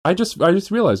I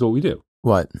just realized what we do.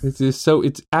 What?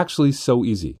 It's actually so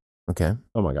easy. Okay.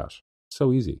 Oh my gosh.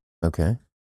 So easy. Okay.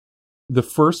 The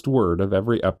first word of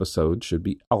every episode should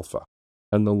be alpha,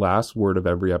 and the last word of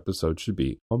every episode should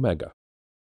be omega.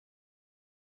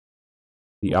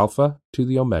 The alpha to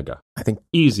the omega. I think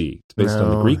easy. It's based on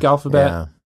the Greek alphabet. Yeah.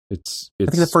 It's I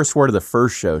think the first word of the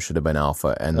first show should have been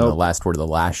alpha, and the last word of the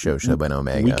last show should have been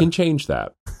omega. We can change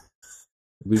that.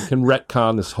 We can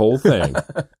retcon this whole thing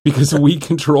because we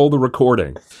control the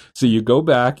recording. So you go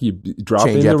back, you drop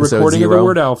Change in the recording 0. of the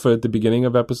word alpha at the beginning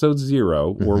of episode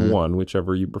 0 or 1,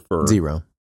 whichever you prefer. 0.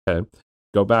 Okay.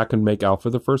 Go back and make alpha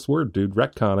the first word, dude.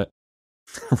 Retcon it.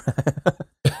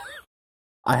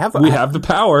 We have the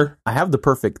power. I have the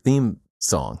perfect theme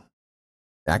song,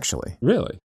 actually.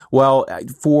 Really? Well,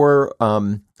 for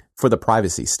the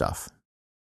privacy stuff.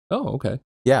 Oh, okay.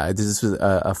 Yeah, this was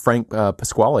a Frank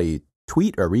Pasquale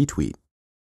tweet or retweet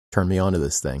turned me onto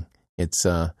this thing. It's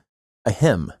a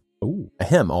hymn. Ooh. A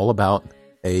hymn all about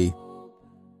that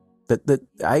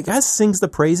I guess sings the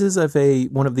praises of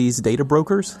one of these data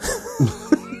brokers.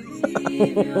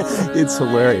 It's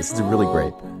hilarious. It's really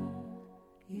great.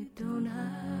 You don't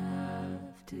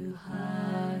have to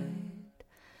hide.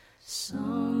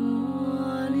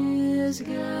 Someone is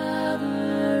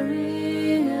gathering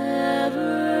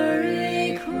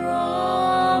every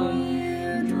crumb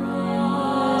you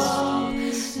drop.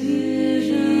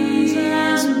 Decisions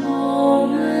and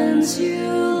moments you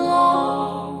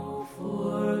long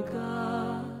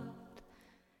forgot.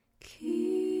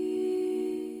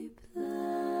 Keep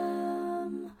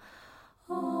them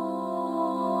all.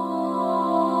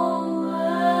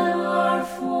 Let our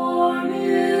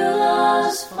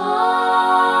formulas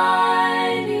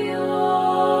find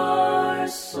your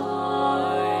soul.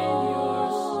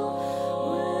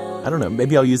 I don't know.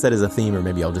 Maybe I'll use that as a theme, or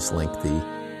maybe I'll just link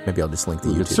the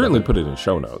YouTube. You certainly put it in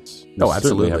show notes. You Oh,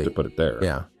 absolutely. certainly have to put it there.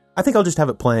 Yeah. I think I'll just have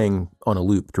it playing on a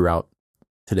loop throughout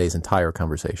today's entire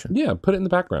conversation. Yeah, put it in the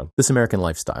background. This American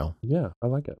Lifestyle. Yeah, I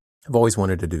like it. I've always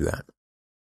wanted to do that.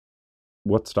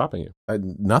 What's stopping you?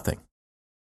 Nothing.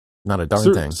 Not a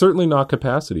darn thing. Certainly not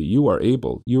capacity. You are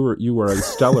able. You are a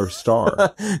stellar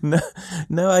star.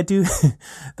 No, I do.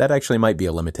 That actually might be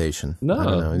a limitation. No, I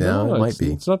don't know. No, it might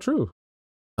be. It's not true.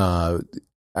 I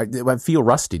feel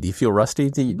rusty. Do you feel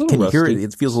rusty? Can you hear it?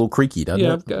 It feels a little creaky, doesn't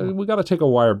it? Yeah, we got to take a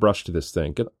wire brush to this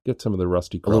thing. Get some of the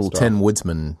rusty crust A little off. Tin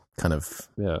Woodsman kind of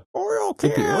oil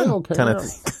kind of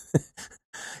thing.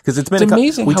 Because it's been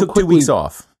amazing. We how took 2 weeks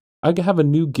off. I have a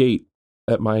new gate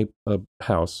at my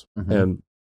house, and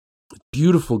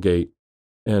beautiful gate,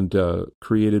 and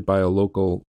created by a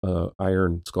local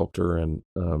iron sculptor and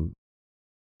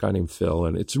guy named Phil,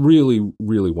 and it's really,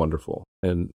 really wonderful.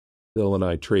 And Phil and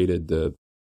I traded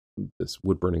this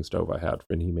wood burning stove I had,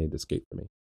 and he made this gate for me.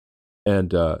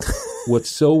 And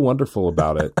what's so wonderful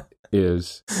about it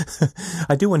is,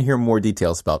 I do want to hear more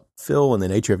details about Phil and the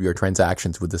nature of your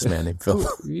transactions with this man named Phil.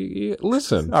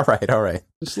 Listen, all right.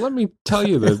 Just let me tell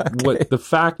you what the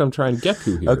fact I'm trying to get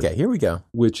to here. Okay, here we go.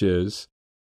 Which is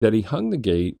that he hung the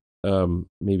gate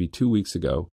maybe 2 weeks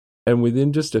ago, and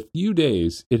within just a few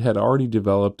days, it had already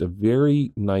developed a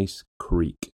very nice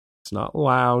creak. It's not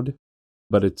loud,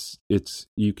 but it's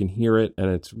you can hear it,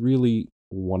 and it's really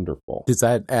wonderful. Does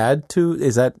that add to?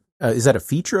 Is that a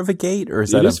feature of a gate, or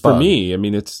is that it a is bug? For me? I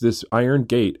mean, it's this iron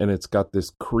gate, and it's got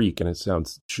this creak, and it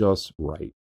sounds just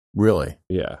right. Really?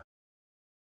 Yeah,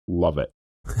 love it.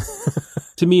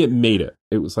 To me, it made it.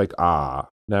 It was like, now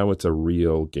it's a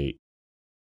real gate.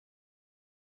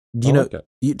 You know,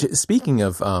 speaking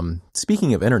of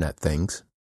internet things,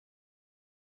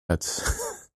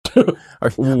 that's. Are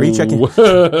you checking? What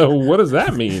does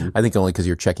that mean? I think only because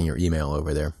you're checking your email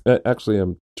over there. Actually,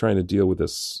 I'm trying to deal with a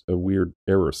weird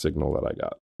error signal that I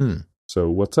got. So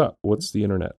what's up? What's the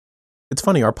internet? It's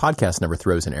funny. Our podcast never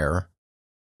throws an error.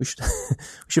 We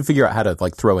should figure out how to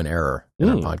throw an error in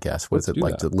our podcast. What is it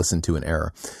like to listen to an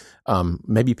error?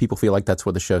 Maybe people feel like that's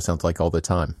what the show sounds like all the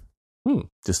time.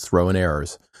 Just throwing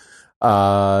errors.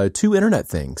 2 internet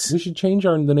things. We should change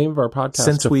the name of our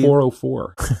podcast to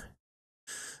 404.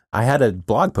 I had a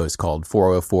blog post called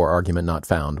 404 Argument Not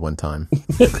Found one time.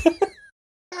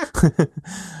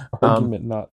 Argument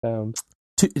not found.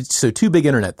 2 big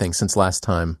internet things since last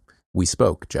time we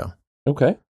spoke, Joe.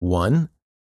 Okay. 1,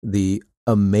 the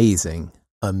amazing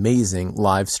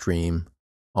live stream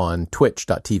on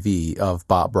twitch.tv of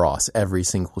Bob Ross, every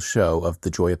single show of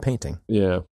The Joy of Painting.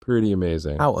 Yeah, pretty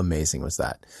amazing. How amazing was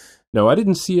that? No, I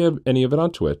didn't see any of it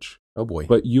on Twitch. Oh, boy.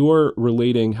 But you're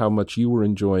relating how much you were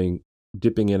enjoying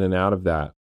dipping in and out of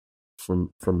that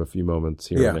from a few moments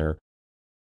here and there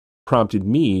prompted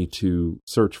me to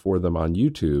search for them on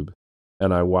YouTube.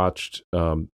 and I watched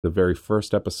the very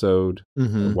first episode.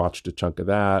 Mm-hmm. I watched a chunk of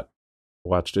that.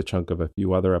 Watched a chunk of a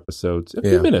few other episodes, a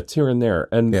few minutes here and there,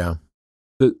 and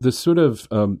the sort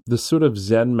of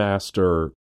Zen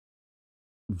master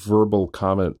verbal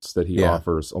comments that he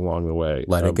offers along the way.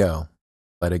 Let it go.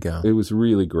 It was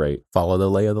really great. Follow the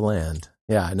lay of the land.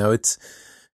 Yeah, I know it's.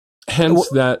 Hence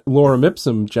that Lorem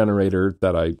Ipsum generator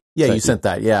that I sent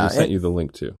that. Yeah, I sent you the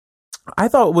link to. I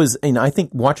thought it was, I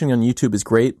think watching on YouTube is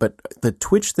great, but the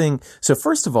Twitch thing. So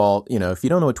first of all, if you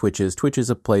don't know what Twitch is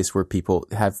a place where people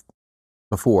have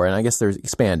before, and I guess they're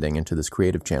expanding into this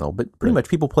creative channel, but pretty much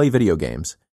people play video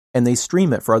games and they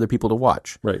stream it for other people to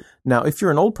watch. Right. Now, if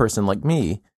you're an old person like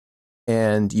me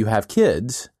and you have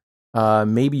kids,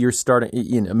 maybe you're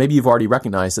starting, maybe you've already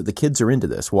recognized that the kids are into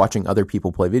this, watching other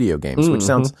people play video games, which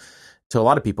sounds to a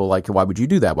lot of people like, why would you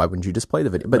do that? Why wouldn't you just play the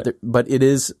video? But it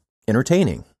is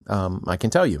entertaining, I can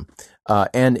tell you.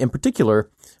 And in particular,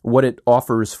 what it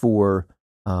offers for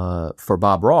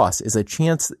Bob Ross is a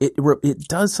chance. It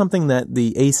does something that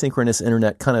the asynchronous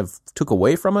internet kind of took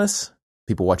away from us.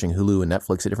 People watching Hulu and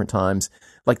Netflix at different times,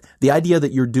 like the idea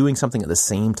that you're doing something at the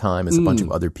same time as a bunch of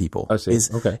other people. I see.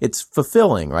 It's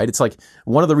fulfilling, right? It's like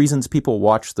one of the reasons people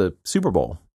watch the Super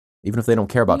Bowl, even if they don't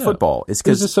care about football, is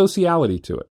because there's a sociality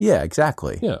to it. Yeah,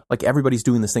 exactly. Yeah, like everybody's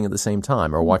doing this thing at the same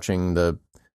time, or watching the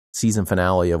season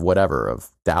finale of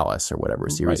Dallas or whatever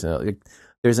series. Right.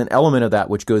 There's an element of that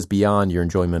which goes beyond your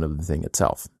enjoyment of the thing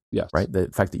itself. Yes. Right? The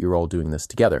fact that you're all doing this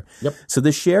together. Yep. So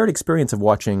this shared experience of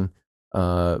watching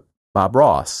Bob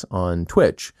Ross on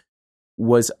Twitch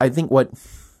was, I think,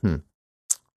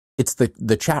 it's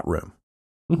the chat room,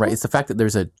 right? It's the fact that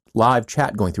there's a live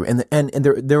chat going through, and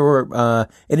there were at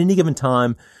any given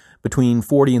time between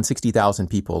 40 and 60,000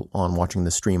 people on watching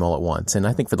the stream all at once. And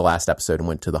I think for the last episode, it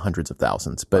went to the hundreds of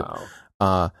thousands. But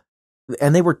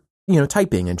and they were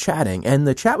typing and chatting, and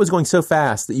the chat was going so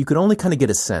fast that you could only kind of get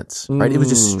a sense, right? It was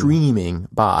just streaming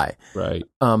by. Right.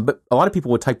 But a lot of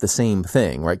people would type the same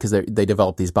thing, right? Because they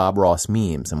developed these Bob Ross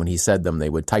memes, and when he said them, they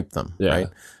would type them, right?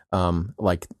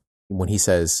 Like when he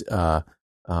says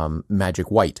magic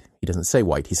white, he doesn't say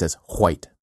white, he says white.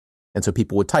 And so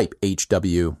people would type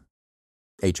HWHITE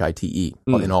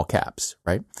in all caps,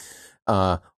 right?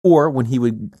 Or when he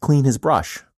would clean his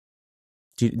brush.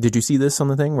 Did you see this on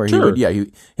the thing where he would,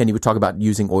 he would talk about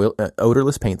using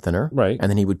odorless paint thinner, right? And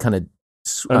then he would kind of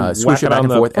swish it back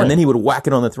and forth, and then he would whack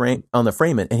it on the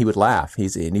frame, and he would laugh.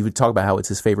 And he would talk about how it's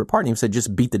his favorite part, and he would say,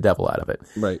 "Just beat the devil out of it."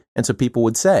 Right. And so people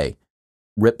would say,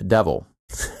 "Rip devil,"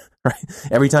 right?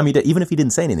 Every time he did, even if he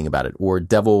didn't say anything about it, or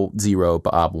 "Devil 0,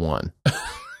 Bob 1."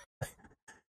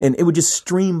 And it would just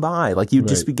stream by, like you'd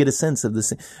just get a sense of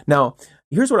this. Now,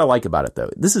 here's what I like about it,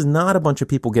 though. This is not a bunch of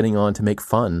people getting on to make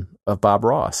fun of Bob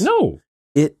Ross. No.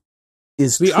 It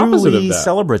is the truly opposite of that.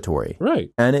 Celebratory. Right.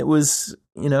 And it was,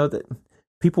 that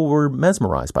people were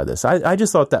mesmerized by this. I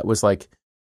just thought that was like,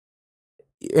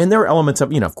 and there were elements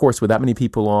of, of course, with that many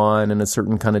people on and a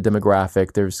certain kind of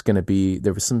demographic, there was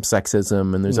some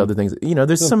sexism and there's other things,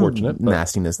 there's some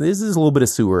nastiness. There's a little bit of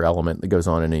sewer element that goes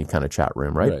on in any kind of chat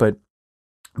room, right?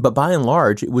 But by and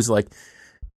large, it was like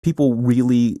people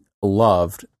really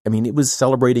loved. I mean, it was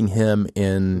celebrating him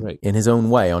in his own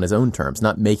way, on his own terms,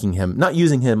 not using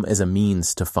him as a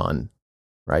means to fun,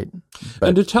 right? But,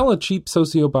 and to tell a cheap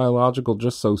sociobiological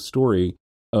just so story,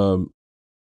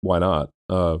 why not?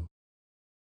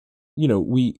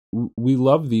 We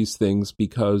love these things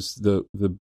because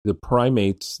the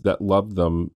primates that loved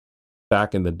them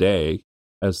back in the day,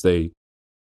 as they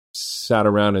sat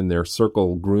around in their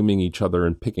circle grooming each other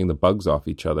and picking the bugs off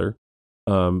each other,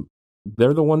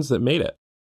 they're the ones that made it.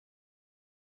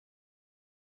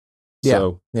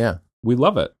 So we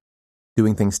love it.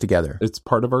 Doing things together. It's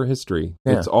part of our history.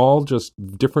 Yeah. It's all just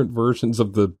different versions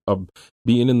of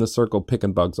being in the circle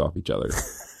picking bugs off each other.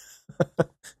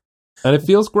 And it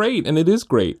feels great, and it is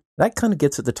great. That kind of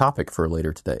gets at the topic for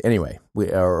later today. Anyway,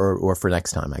 or for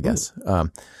next time, I guess.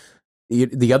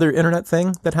 The other internet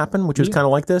thing that happened, which was kind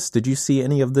of like this, did you see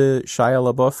any of the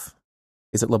Shia LaBeouf?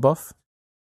 Is it LaBeouf?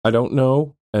 I don't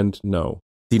know, and no.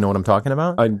 Do you know what I'm talking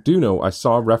about? I do know. I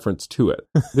saw a reference to it.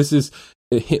 This is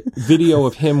a video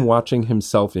of him watching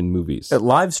himself in movies. A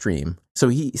live stream. So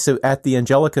at the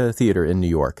Angelica Theater in New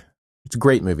York. It's a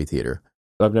great movie theater.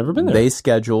 I've never been there. They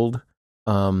scheduled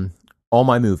All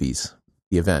My Movies,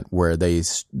 the event, where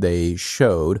they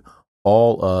showed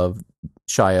all of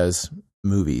Shia's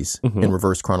movies in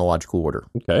reverse chronological order.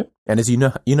 Okay. And as you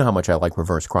know how much I like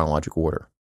reverse chronological order.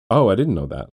 Oh, I didn't know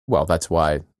that. Well, that's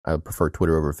why I prefer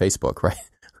Twitter over Facebook, right?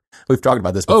 We've talked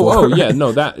about this before. Oh, yeah, no,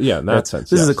 in that sense.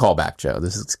 This is a callback, Joe.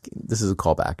 This is a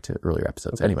callback to earlier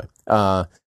episodes. Okay. Anyway,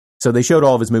 So they showed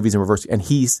all of his movies in reverse, and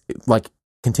he's like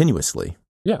continuously.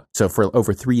 Yeah. So for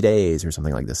over 3 days or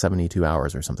something like this, 72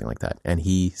 hours or something like that. And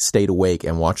he stayed awake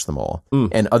and watched them all.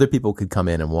 And other people could come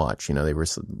in and watch. You know, they were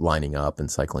lining up and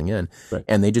cycling in. Right.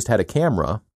 And they just had a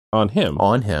camera on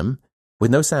him with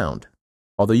no sound.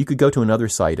 Although you could go to another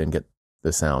site and get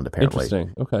the sound, apparently.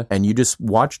 Interesting. Okay. And you just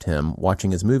watched him watching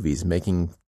his movies,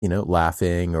 making, you know,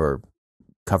 laughing or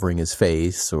covering his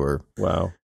face or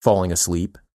falling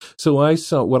asleep. So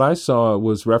what I saw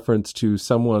was reference to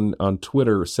someone on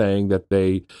Twitter saying that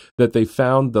they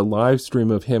found the live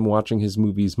stream of him watching his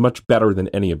movies much better than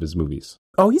any of his movies.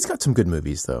 Oh, he's got some good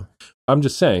movies, though. I'm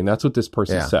just saying that's what this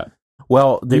person said.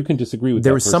 Well, you can disagree with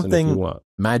there that was person something if you want.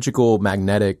 magical,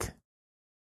 magnetic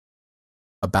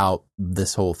about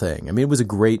this whole thing. I mean, it was a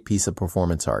great piece of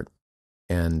performance art,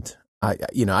 and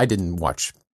I didn't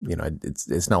watch. You know,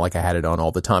 it's not like I had it on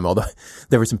all the time. Although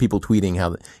there were some people tweeting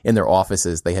how in their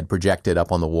offices they had projected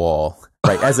up on the wall,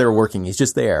 right, as they were working. He's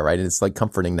just there, right, and it's like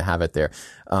comforting to have it there.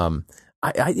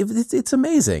 It's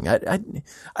amazing.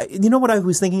 You know what I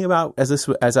was thinking about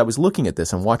as I was looking at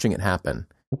this and watching it happen.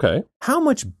 Okay, how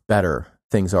much better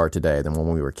things are today than when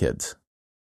we were kids.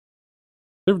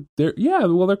 They're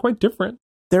quite different.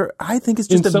 I think it's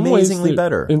just amazingly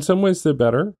better. In some ways, they're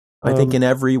better. I think in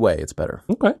every way it's better.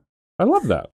 Okay. I love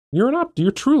that.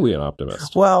 You're truly an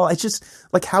optimist. Well, it's just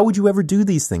like, how would you ever do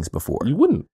these things before? You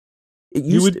wouldn't.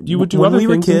 You would do other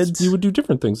things. Kids, you would do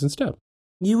different things instead.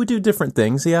 You would do different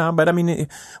things, yeah. But I mean,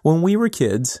 when we were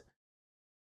kids,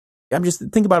 I'm just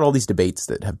think about all these debates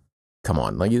that have come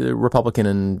on, like the Republican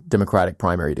and Democratic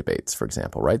primary debates, for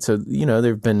example, right? So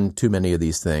there've been too many of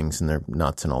these things, and they're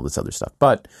nuts and all this other stuff.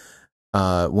 But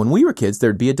when we were kids,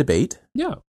 there'd be a debate,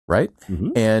 right,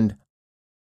 and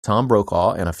Tom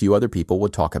Brokaw and a few other people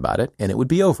would talk about it, and it would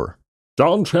be over.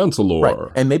 John Chancellor.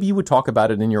 Right. And maybe you would talk about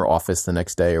it in your office the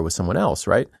next day or with someone else,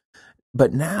 right?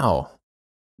 But now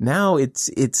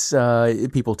it's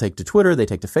people take to Twitter, they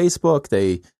take to Facebook,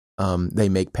 they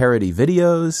make parody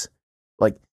videos.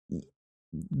 Like,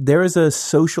 there is a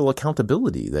social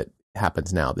accountability that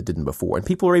happens now that didn't before, and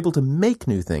people are able to make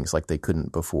new things like they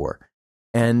couldn't before.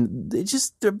 And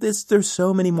there's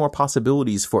so many more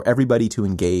possibilities for everybody to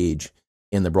engage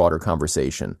in the broader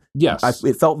conversation. Yes.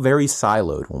 It felt very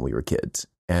siloed when we were kids.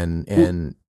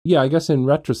 And I guess in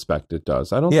retrospect it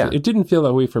does. It didn't feel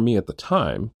that way for me at the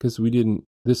time because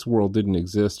this world didn't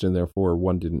exist and therefore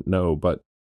one didn't know. But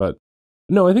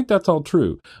no, I think that's all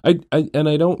true. I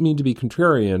don't mean to be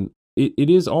contrarian. It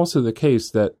is also the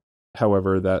case that,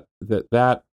 however, that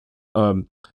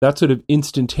sort of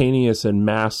instantaneous and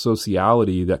mass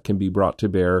sociality that can be brought to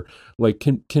bear, like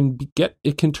can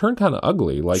turn kind of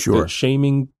ugly, like the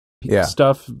shaming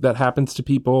stuff that happens to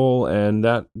people, and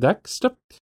that stuff,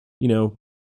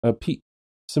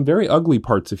 some very ugly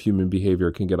parts of human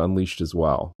behavior can get unleashed as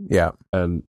well. Yeah,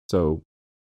 and so,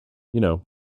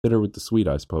 bitter with the sweet,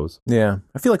 I suppose. Yeah,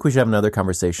 I feel like we should have another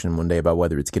conversation one day about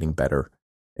whether it's getting better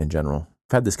in general.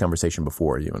 I've had this conversation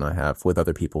before, you and I have, with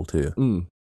other people too.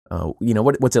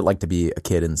 What's it like to be a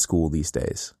kid in school these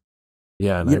days?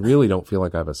 Yeah, and I really don't feel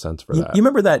like I have a sense for that. You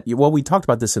remember that? Well, we talked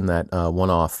about this in that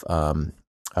one-off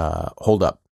Hold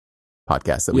Up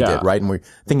podcast that we did, right? And we're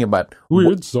thinking about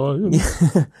weird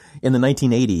science in the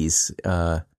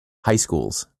 1980s high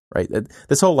schools, right?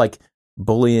 This whole like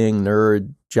bullying,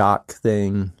 nerd, jock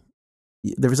thing.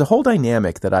 There was a whole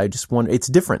dynamic that I just wonder. It's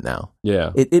different now.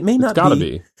 Yeah, it may not. It's gotta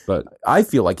be, but I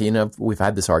feel like we've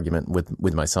had this argument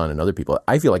with my son and other people.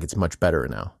 I feel like it's much better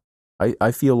now.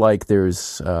 I feel like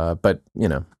there's, but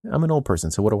I'm an old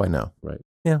person, so what do I know? Right.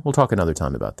 Yeah, we'll talk another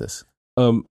time about this.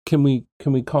 Can we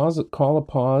call a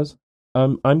pause?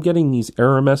 I'm getting these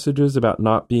error messages about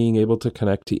not being able to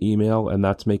connect to email, and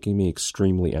that's making me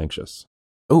extremely anxious.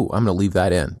 Oh, I'm going to leave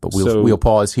that in, but we'll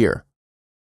pause here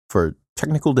for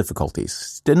technical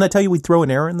difficulties. Didn't I tell you we'd throw an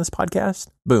error in this podcast?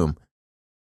 Boom.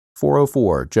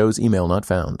 404, Joe's email not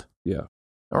found. Yeah.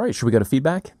 All right, should we go to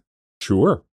feedback?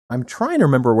 Sure. I'm trying to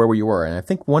remember where we were, and I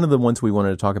think one of the ones we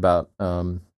wanted to talk about,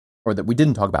 or that we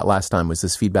didn't talk about last time, was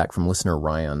this feedback from listener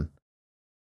Ryan,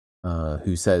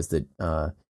 who says that...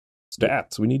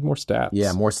 stats. We need more stats.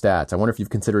 Yeah, more stats. I wonder if you've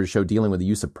considered a show dealing with the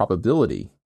use of probability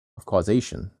of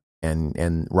causation.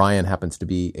 And Ryan happens to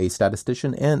be a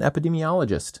statistician and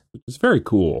epidemiologist. It's very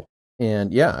cool.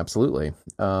 And yeah, absolutely.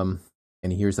 And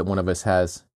he hears that one of us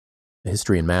has a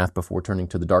history in math before turning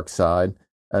to the dark side.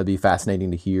 It'd be fascinating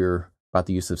to hear about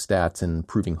the use of stats in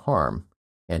proving harm.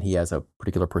 And he has a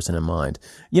particular person in mind.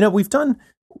 We've done,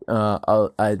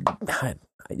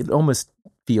 it almost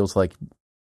feels like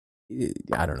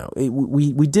I don't know.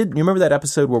 We did. You remember that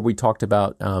episode where we talked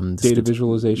about data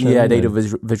visualization? Yeah, data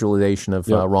visualization of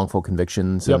wrongful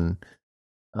convictions, and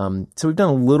so we've done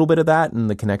a little bit of that, and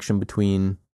the connection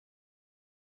between,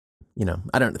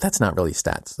 I don't. That's not really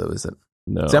stats, though, is it?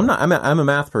 No. So I'm a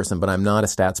math person, but I'm not a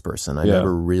stats person. I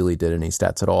never really did any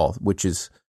stats at all, which is.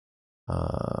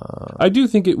 I do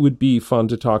think it would be fun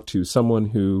to talk to someone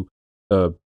who,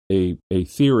 a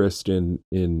theorist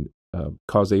in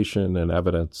causation and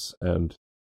evidence, and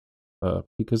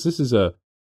because I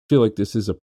feel like this is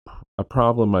a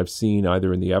problem I've seen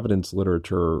either in the evidence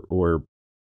literature or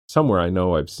somewhere I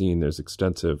know I've seen there's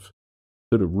extensive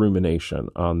sort of rumination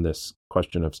on this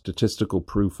question of statistical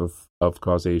proof of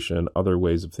causation, other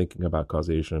ways of thinking about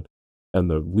causation, and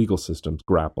the legal system's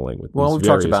grappling with these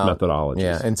various methodologies.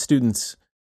 Yeah, and students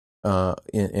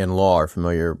in law are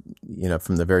familiar,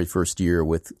 from the very first year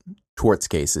with torts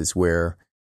cases where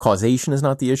causation is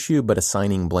not the issue, but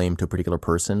assigning blame to a particular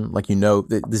person. Like,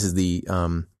 this is the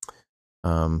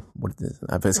I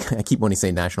keep wanting to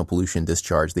say National Pollution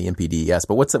Discharge, the NPDES,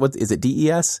 but what is it?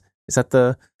 DES? Is that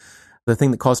the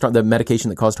thing that caused harm, the medication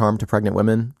that caused harm to pregnant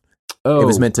women? Oh, it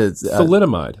was meant to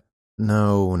thalidomide.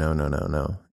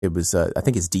 No. It was I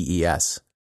think it's DES.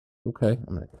 Okay.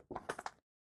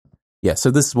 Yeah,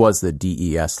 so this was the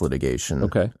DES litigation.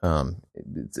 Okay.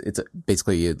 It's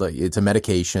basically it's a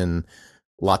medication.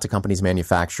 Lots of companies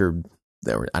manufactured.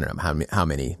 I don't know how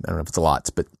many. I don't know if it's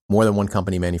lots, but more than one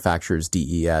company manufactures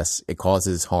DES. It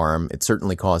causes harm. It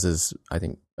certainly causes, I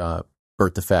think,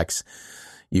 birth defects.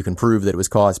 You can prove that it was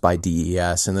caused by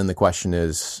DES, and then the question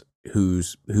is who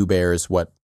bears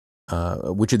what.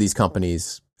 Which of these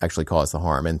companies actually caused the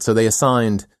harm? And so they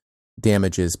assigned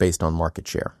damages based on market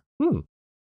share.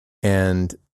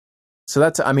 And so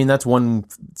that's one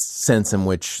sense in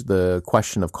which the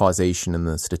question of causation and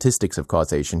the statistics of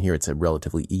causation, here it's a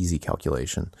relatively easy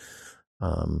calculation,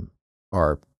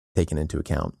 are taken into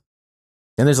account.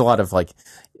 And there's a lot of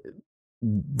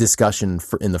discussion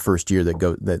in the first year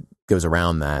that goes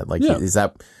around that. Is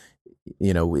that,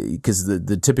 because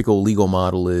the typical legal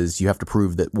model is you have to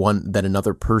prove that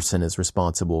another person is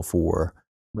responsible for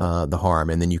the harm,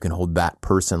 and then you can hold that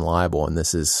person liable. And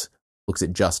this looks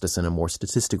at justice in a more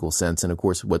statistical sense. And of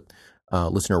course, what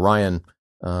listener Ryan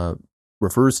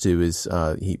refers to is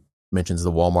he mentions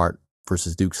the Walmart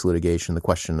versus Dukes litigation, the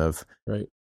question of,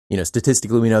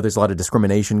 statistically, we know there's a lot of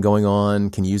discrimination going on.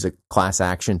 Can you use a class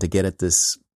action to get at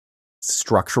this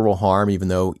structural harm, even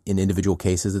though in individual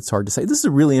cases it's hard to say? This is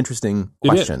a really interesting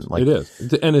question. It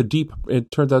is. And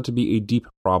it turns out to be a deep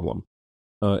problem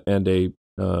and a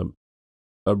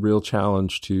real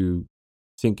challenge to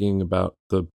thinking about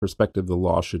the perspective the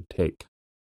law should take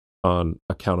on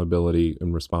accountability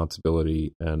and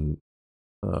responsibility and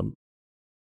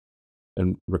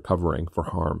recovering for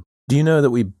harm. Do you know that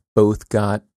we both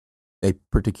got a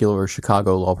particular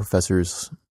Chicago law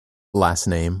professor's last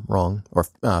name wrong, or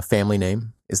family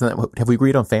name? Isn't that have we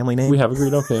agreed on family name? We have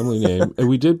agreed on family name, and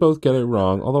we did both get it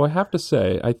wrong. Although I have to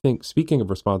say, I think, speaking of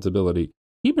responsibility,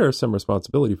 he bears some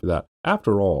responsibility for that.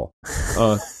 After all,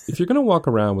 if you're going to walk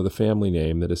around with a family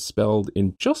name that is spelled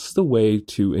in just the way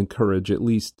to encourage at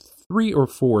least 3 or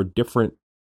 4 different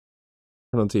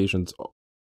pronunciations,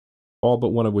 all but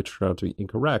one of which turned out to be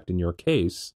incorrect in your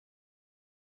case,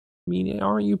 I mean,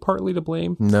 aren't you partly to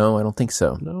blame? No, I don't think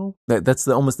so. No? That's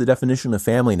almost the definition of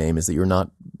family name, is that you're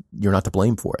not to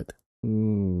blame for it.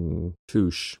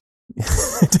 Touche.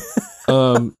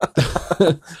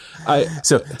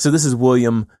 So this is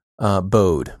William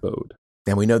Bode. Bode.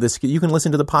 And we know this. You can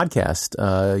listen to the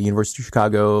podcast, University of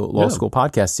Chicago Law School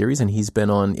podcast series, and he's been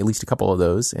on at least a couple of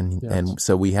those. And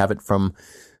so we have it from,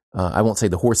 I won't say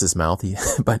the horse's mouth,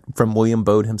 but from William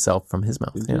Bode himself, from his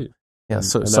mouth. Indeed. Yeah.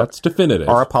 So that's definitive.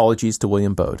 Our apologies to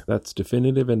William Bode. That's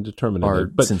definitive and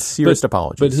determinative. Our sincerest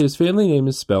apologies. But his family name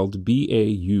is spelled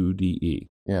Baude.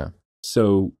 Yeah.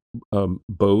 So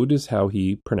Bode is how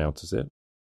he pronounces it.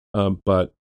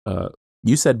 But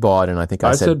you said Baud, and I think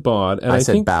I said Baud, and I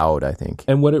said Bowed, I think.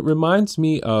 And what it reminds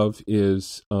me of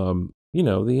is, the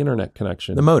internet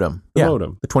connection, the modem,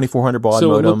 modem, the 2400 baud so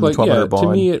modem, 1200 baud. To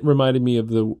me, it reminded me of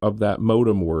that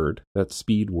modem word, that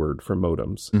speed word for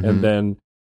modems, and then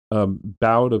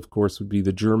Baud, of course, would be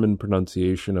the German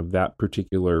pronunciation of that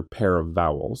particular pair of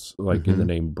vowels, like in the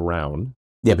name Brown.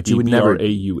 Yeah, but you would never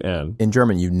Braun. In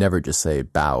German. You'd never just say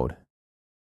Baud.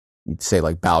 You'd say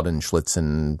like Bowden,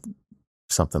 Schlitzen,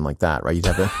 something like that, right? You'd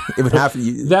have to. It would have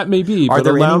to. That may be. Are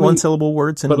there any one-syllable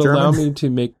words in German? But allow me to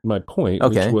make my point,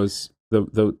 which was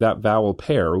that vowel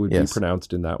pair would be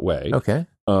pronounced in that way. Okay.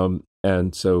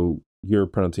 And so your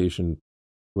pronunciation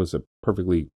was a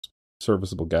perfectly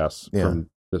serviceable guess from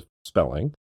the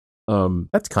spelling.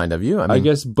 That's kind of you. I mean, I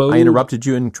guess bode. I interrupted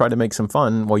you and tried to make some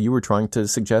fun while you were trying to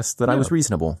suggest that I was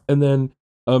reasonable. And then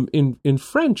in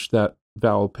French, that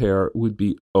vowel pair would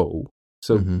be O.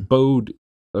 So bode,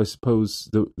 I suppose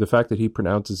the fact that he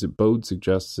pronounces it bode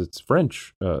suggests it's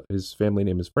French. His family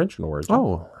name is French in origin.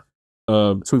 Oh.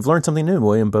 So we've learned something new.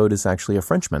 William Bode is actually a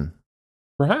Frenchman.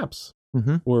 Perhaps.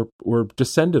 Or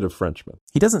descended of Frenchmen.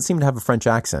 He doesn't seem to have a French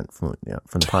accent from the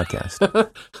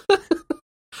podcast.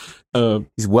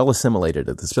 He's well assimilated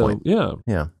at this point.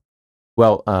 Yeah.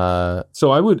 Well,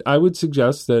 so I would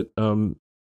suggest that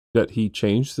that he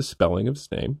changed the spelling of his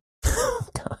name.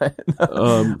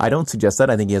 God. I don't suggest that.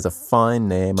 I think he has a fine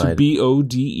name. To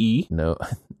Bode. No.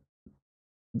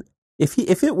 If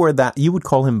it were that, you would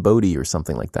call him Bodie or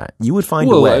something like that. You would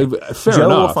find a way. Fair Joe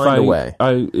enough. will find a way.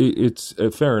 It's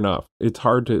fair enough. It's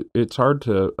hard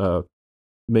to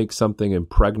make something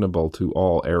impregnable to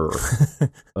all error.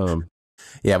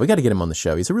 Yeah, we got to get him on the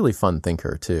show. He's a really fun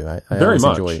thinker too. I very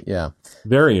much. Enjoy it. Yeah,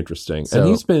 very interesting. So,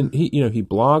 and he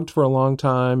blogged for a long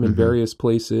time in various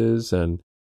places, and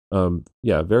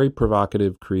very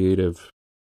provocative, creative,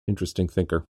 interesting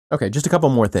thinker. Okay, just a couple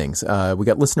more things. We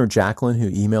got listener Jacqueline who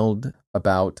emailed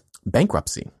about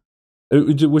bankruptcy.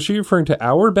 Was she referring to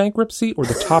our bankruptcy or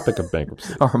the topic of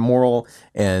bankruptcy? Our moral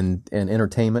and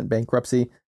entertainment bankruptcy.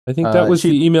 I think that was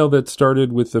the email that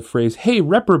started with the phrase, "Hey,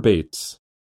 reprobates."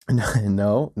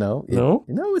 No.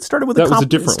 It started with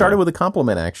with a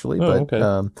compliment actually.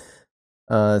 Okay.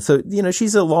 So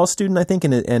she's a law student, I think,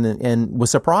 and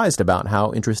was surprised about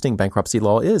how interesting bankruptcy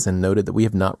law is, and noted that we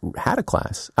have not had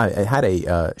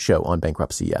a show on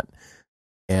bankruptcy yet,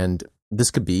 and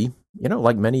this could be,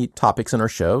 like many topics in our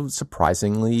show,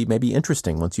 surprisingly maybe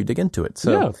interesting once you dig into it.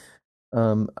 So,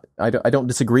 I don't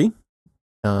disagree.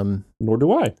 Nor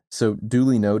do I. So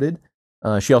duly noted.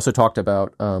 She also talked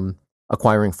about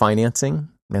acquiring financing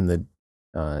and the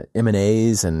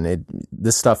M&As, and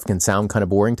this stuff can sound kind of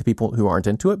boring to people who aren't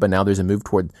into it, but now there's a move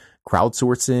toward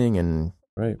crowdsourcing and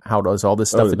how does all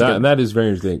this stuff and that is very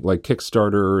interesting, like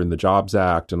Kickstarter and the Jobs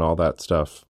Act and all that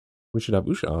stuff. We should have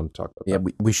Usha on to talk about that. Yeah,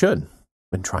 we should.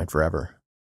 Been trying forever.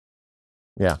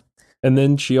 Yeah. And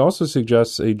then she also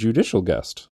suggests a judicial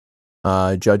guest.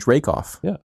 Judge Rakoff.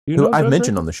 Yeah. Who I've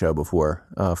mentioned on the show before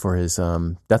for his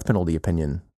death penalty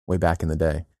opinion way back in the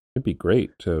day. It'd be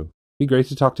great to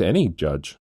talk to any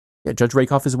judge. Yeah, Judge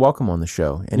Rakoff is welcome on the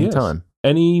show anytime.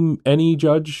 Yes. Any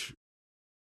judge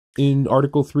in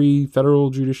Article 3 federal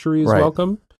judiciary is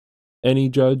welcome. Any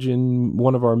judge in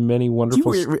one of our many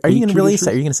wonderful Are you going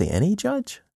to say any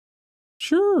judge?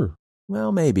 Sure.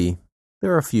 Well, maybe.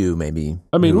 There are a few, maybe.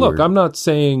 I mean, look, I'm not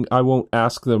saying I won't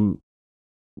ask them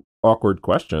awkward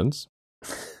questions.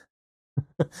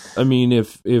 I mean,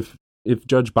 if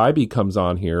Judge Bybee comes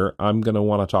on here, I'm going to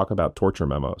want to talk about torture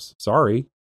memos. Sorry.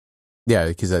 Yeah,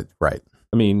 because right.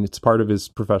 I mean, it's part of his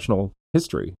professional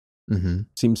history. Mm-hmm.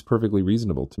 Seems perfectly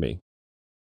reasonable to me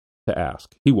to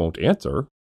ask. He won't answer.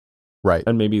 Right.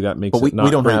 And maybe that makes it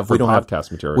not great for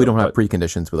podcast material. We don't have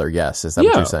preconditions with our guests. Is that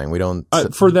what you're saying? We don't...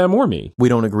 for them or me. We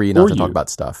don't agree not to talk about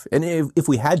stuff. And if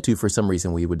we had to, for some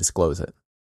reason, we would disclose it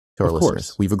to our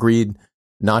listeners. We've agreed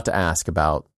not to ask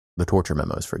about the torture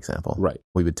memos, for example. Right.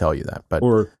 We would tell you that. But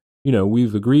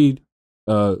we've agreed,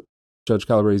 Judge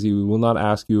Calabresi, we will not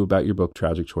ask you about your book,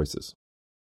 Tragic Choices,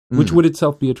 which would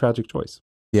itself be a tragic choice.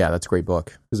 Yeah, that's a great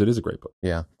book. Because it is a great book.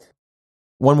 Yeah.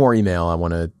 One more email I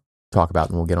want to talk about,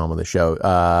 and we'll get on with the show.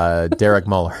 Derek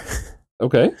Muller.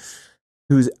 Okay.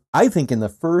 Who's, I think, in the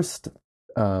first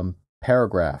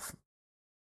paragraph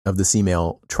of this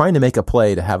email, trying to make a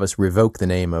play to have us revoke the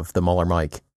name of the Muller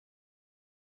Mike.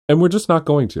 And we're just not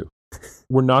going to.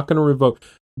 We're not going to revoke.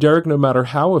 Derek, no matter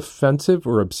how offensive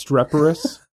or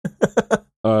obstreperous,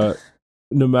 no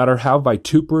matter how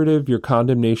vituperative your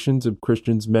condemnations of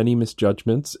Christians' many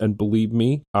misjudgments, and believe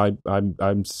me,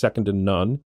 I'm second to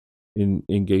none in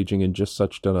engaging in just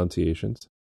such denunciations.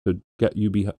 So get you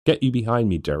behind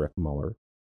me, Derek Muller.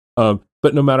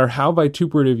 But no matter how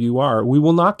vituperative you are, we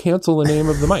will not cancel the name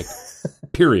of the mic.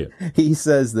 Period. He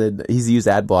says that he's used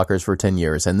ad blockers for 10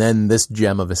 years, and then this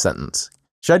gem of a sentence.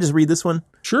 Should I just read this one?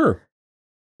 Sure.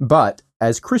 But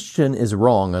as Christian is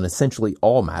wrong on essentially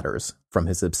all matters, from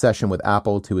his obsession with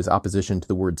Apple to his opposition to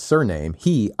the word surname,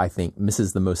 he, I think,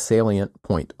 misses the most salient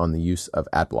point on the use of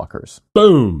ad blockers.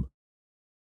 Boom.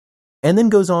 And then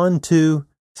goes on to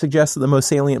suggest that the most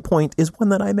salient point is one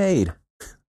that I made.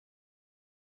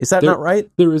 Is that not right?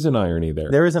 There is an irony there.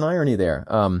 There is an irony there.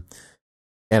 And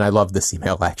I love this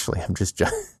email, actually. I'm just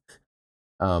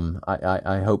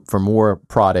I hope for more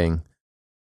prodding,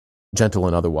 gentle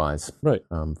and otherwise, right?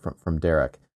 From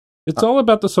Derek. It's all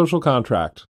about the social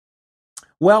contract.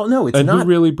 Well, no, it's not. not. And who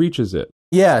really breaches it?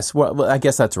 Yes, well, I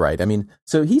guess that's right. I mean,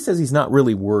 so he says he's not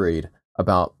really worried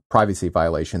about privacy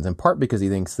violations, in part because he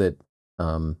thinks that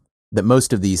that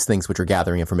most of these things which are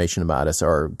gathering information about us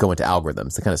are going to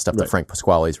algorithms, the kind of stuff that Frank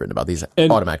Pasquale's written about, these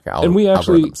automatic algorithms. And we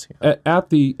actually, at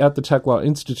the Tech Law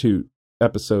Institute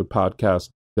episode podcast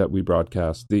that we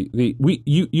broadcast,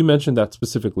 you mentioned that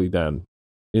specifically then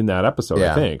in that episode,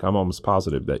 I think. I'm almost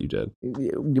positive that you did.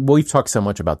 Well, we've talked so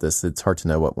much about this, it's hard to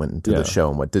know what went into the show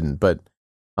and what didn't, but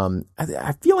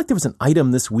I feel like there was an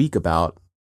item this week about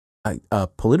a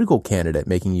political candidate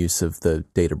making use of the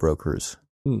data brokers,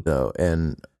 though.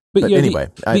 But anyway,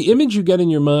 the image you get in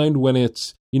your mind when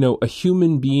it's, a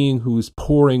human being who's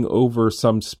poring over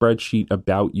some spreadsheet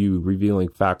about you, revealing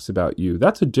facts about you,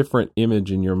 that's a different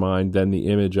image in your mind than the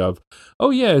image of,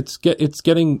 it's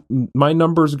getting, my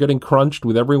numbers are getting crunched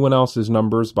with everyone else's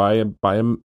numbers by a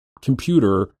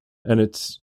computer, and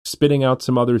it's spitting out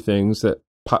some other things that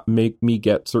make me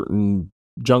get certain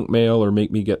junk mail or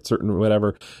make me get certain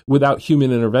whatever without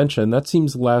human intervention. That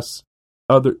seems less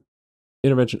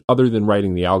intervention other than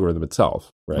writing the algorithm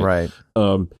itself, right?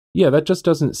 That just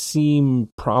doesn't seem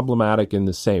problematic in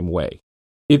the same way.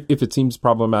 If it seems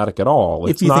problematic at all,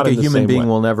 it's if you not think in a human being way.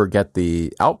 will never get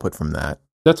the output from that.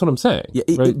 That's what I'm saying. Yeah,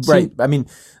 right. I mean,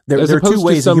 there are two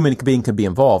ways a human being can be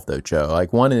involved, though, Joe.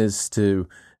 Like, one is to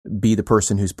be the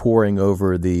person who's poring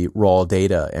over the raw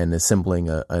data and assembling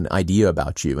an idea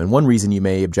about you. And one reason you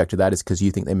may object to that is because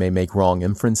you think they may make wrong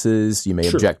inferences. You may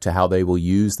object to how they will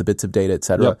use the bits of data, et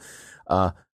cetera.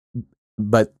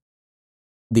 But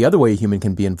the other way a human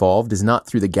can be involved is not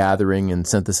through the gathering and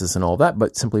synthesis and all that,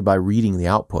 but simply by reading the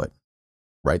output,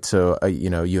 right? So,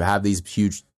 you have these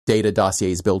huge data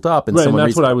dossiers built up, and someone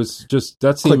that's what I was just.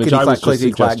 That's the image I was just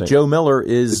suggesting. Joe Miller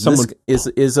is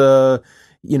a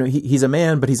he's a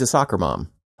man, but he's a soccer mom.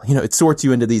 It sorts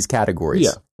you into these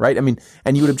categories, right? I mean,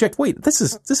 and you would object. Wait, this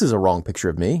is a wrong picture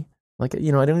of me. Like, I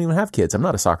don't even have kids. I'm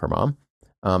not a soccer mom,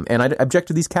 and I object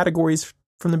to these categories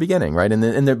from the beginning, right?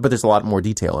 But there's a lot more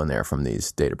detail in there from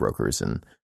these data brokers, and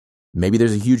maybe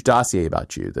there's a huge dossier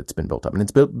about you that's been built up, and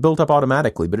it's built up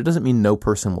automatically, but it doesn't mean no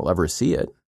person will ever see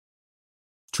it.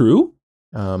 True.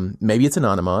 Maybe it's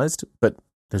anonymized, but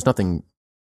there's nothing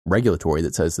regulatory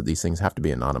that says that these things have to be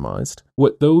anonymized.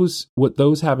 What those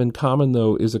have in common,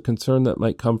 though, is a concern that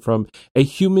might come from a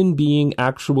human being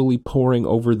actually poring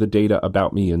over the data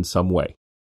about me in some way,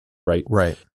 right?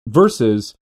 Right.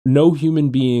 Versus no human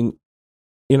being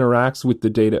interacts with the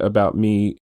data about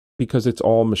me because it's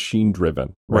all machine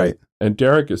driven, right? And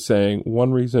Derek is saying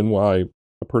one reason why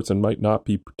a person might not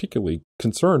be particularly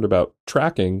concerned about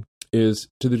tracking is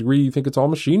to the degree you think it's all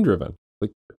machine driven.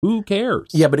 Like, who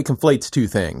cares? Yeah, but it conflates two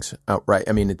things, right?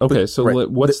 I mean, what's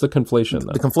the conflation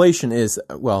then? The conflation is,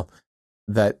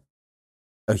 that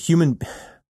a human,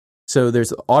 so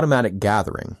there's automatic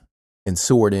gathering and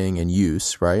sorting and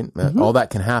use, right? All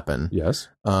that can happen. Yes.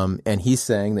 And he's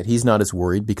saying that he's not as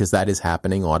worried because that is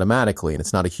happening automatically. And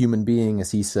it's not a human being,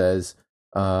 as he says,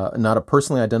 not a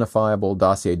personally identifiable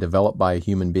dossier developed by a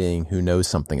human being who knows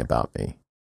something about me.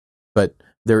 But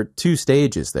there are two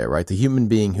stages there, right? The human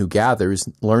being who gathers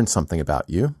learns something about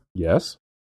you. Yes.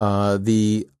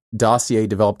 The dossier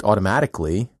developed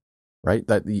automatically, right?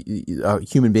 That a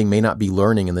human being may not be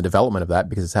learning in the development of that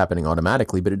because it's happening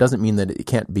automatically, but it doesn't mean that it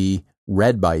can't be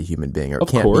read by a human being or it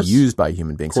can't be used by a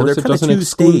human being. So there are kind of two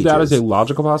stages. That is a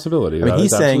logical possibility. I mean,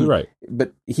 he's saying, right.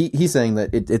 But he's saying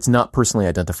that it's not personally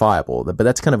identifiable, but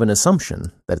that's kind of an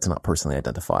assumption that it's not personally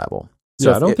identifiable.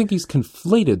 So I don't think he's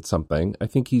conflated something. I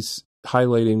think he's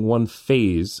highlighting one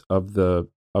phase of the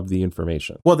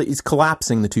information. Well, he's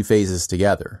collapsing the two phases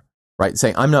together, right?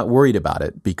 Saying I'm not worried about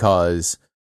it because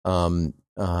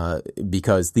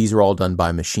these are all done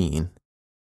by machine.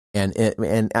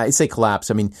 And I say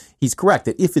collapse. I mean, he's correct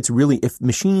that if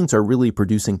machines are really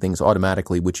producing things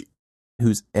automatically,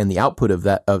 and the output of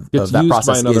that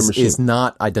process is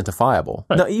not identifiable.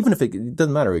 Right. No, even if it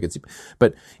doesn't matter,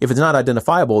 but if it's not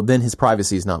identifiable, then his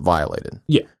privacy is not violated.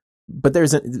 Yeah. But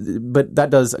that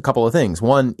does a couple of things.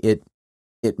 One, it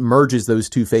merges those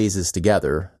two phases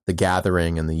together, the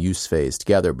gathering and the use phase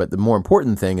together. But the more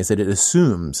important thing is that it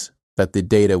assumes that the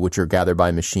data which are gathered by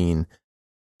a machine,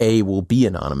 A, will be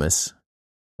anonymous,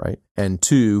 right? And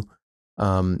two,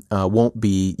 won't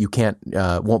be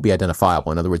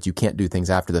identifiable. In other words, you can't do things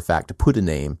after the fact to put a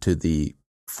name to the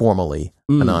formally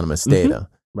anonymous data.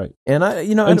 Right.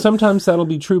 And sometimes that'll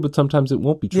be true, but sometimes it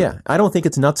won't be true. Yeah. I don't think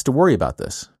it's nuts to worry about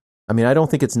this. I mean, I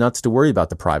don't think it's nuts to worry about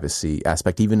the privacy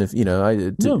aspect, even if,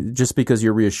 just because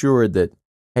you're reassured that,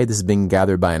 hey, this is being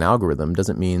gathered by an algorithm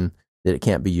doesn't mean that it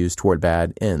can't be used toward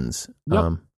bad ends.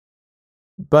 Yep.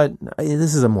 But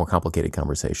this is a more complicated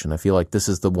conversation. I feel like this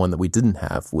is the one that we didn't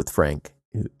have with Frank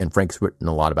and Frank's written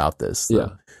a lot about this,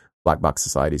 the Black Box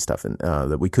Society stuff, and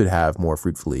that we could have more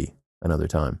fruitfully another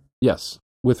time. Yes,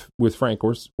 with Frank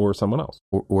or someone else,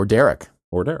 or Derek,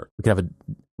 or Derek.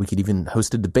 We could even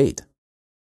host a debate.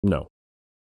 No,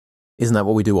 isn't that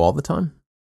what we do all the time?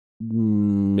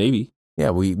 Maybe.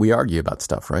 Yeah, we argue about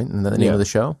stuff, right? Isn't that the name of the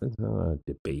show? It's not a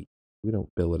debate. We don't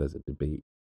bill it as a debate,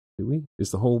 do we?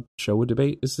 Is the whole show a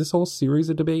debate? Is this whole series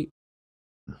a debate?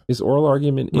 Is oral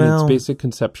argument in its basic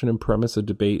conception and premise a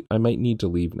debate? I might need to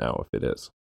leave now if it is.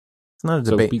 It's not a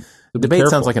debate. Debate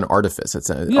sounds like an artifice. It's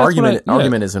an argument.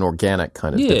 Argument is an organic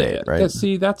kind of debate, right? Yeah,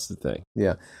 see, that's the thing.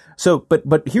 Yeah. So,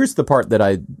 but here's the part that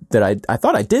I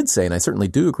thought I did say, and I certainly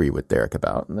do agree with Derek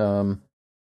about.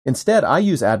 Instead, I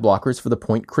use ad blockers for the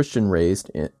point Christian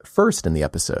raised first in the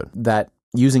episode, that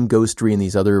using Ghostery and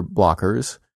these other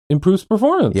blockers improves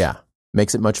performance. Yeah.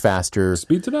 Makes it much faster.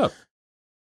 Speeds it up.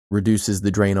 Reduces the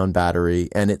drain on battery.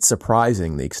 And it's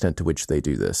surprising the extent to which they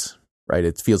do this, right?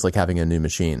 It feels like having a new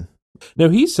machine. Now,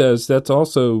 he says that's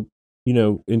also,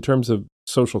 in terms of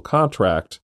social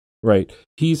contract, right?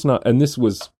 He's not, and this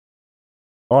was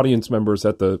audience members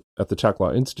at the Czech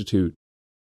Law Institute.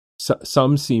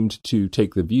 Some seemed to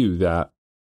take the view that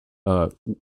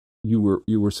you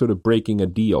were sort of breaking a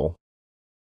deal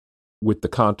with the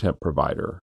content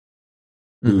provider,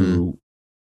 who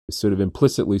is sort of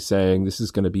implicitly saying this is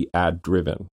going to be ad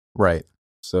driven, right?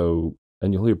 So,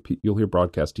 and you'll hear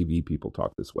broadcast TV people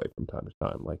talk this way from time to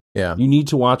time, like, you need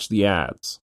to watch the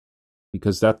ads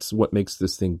because that's what makes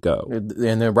this thing go,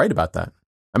 and they're right about that.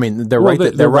 I mean, they're right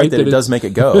that it does make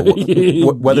it go.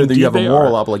 Whether you have a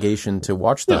moral obligation to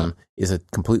watch them is a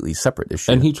completely separate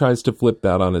issue. And he tries to flip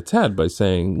that on its head by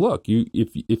saying, look,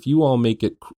 if you all make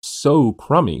it so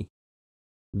crummy,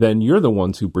 then you're the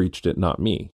ones who breached it, not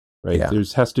me, right? Yeah. There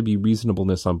has to be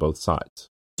reasonableness on both sides.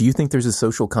 Do you think there's a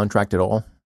social contract at all?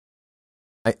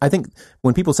 I think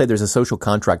when people say there's a social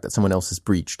contract that someone else has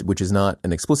breached, which is not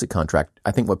an explicit contract,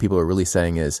 I think what people are really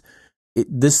saying is,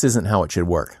 this isn't how it should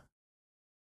work.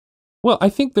 Well, I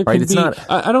think there could be.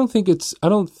 I don't think it's.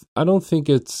 I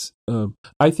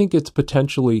think it's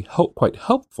potentially quite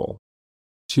helpful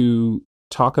to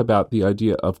talk about the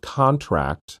idea of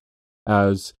contract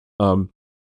as an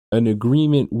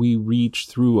agreement we reach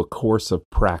through a course of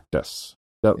practice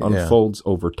that unfolds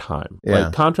over time. Yeah.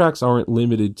 Right? Contracts aren't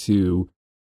limited to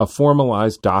a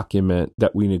formalized document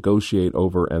that we negotiate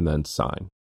over and then sign.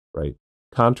 Right.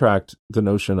 Contract, the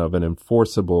notion of an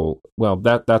enforceable, well,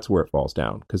 that's where it falls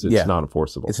down because it's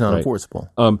non-enforceable. It's non-enforceable.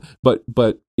 But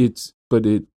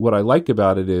what I like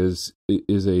about it is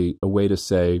a way to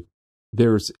say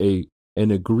there's an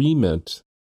agreement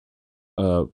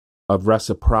of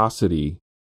reciprocity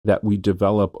that we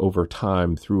develop over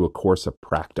time through a course of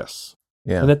practice,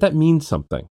 and that means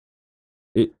something.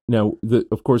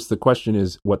 Of course, the question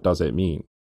is, what does it mean?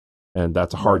 And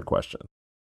that's a hard question.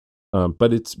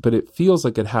 But it feels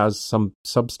like it has some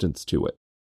substance to it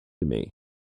to me,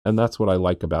 and that's what I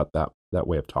like about that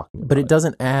way of talking about it. But it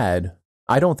doesn't add.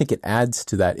 I don't think it adds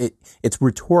to that. It's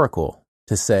rhetorical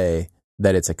to say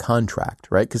that it's a contract,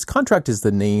 right? Because contract is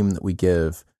the name that we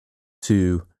give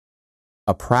to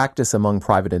a practice among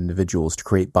private individuals to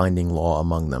create binding law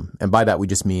among them, and by that we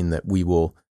just mean that we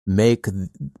will make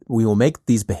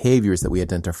these behaviors that we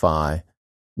identify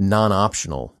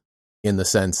non-optional, in the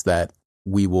sense that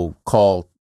we will call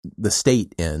the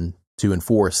state in to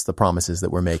enforce the promises that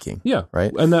we're making. Yeah.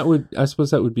 Right. And I suppose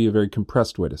that would be a very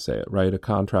compressed way to say it, right? A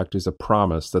contract is a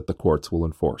promise that the courts will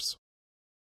enforce.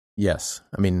 Yes.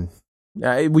 I mean,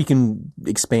 we can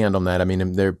expand on that. I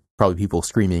mean, there are probably people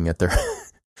screaming at their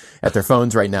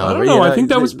phones right now. I don't know. I think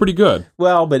that was pretty good.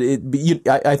 Well, but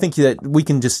I think that we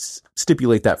can just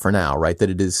stipulate that for now, right? That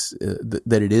it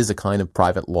is a kind of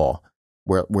private law.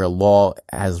 Where law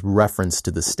has reference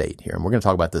to the state here. And we're going to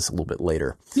talk about this a little bit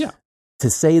later. Yeah.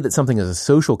 To say that something is a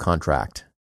social contract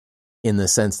in the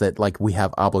sense that, like, we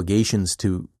have obligations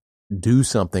to do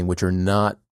something which are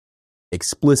not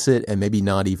explicit and maybe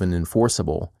not even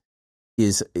enforceable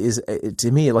is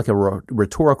to me like a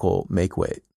rhetorical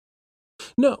make-weight.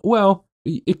 No, well,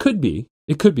 it could be.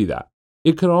 It could be that.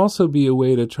 It could also be a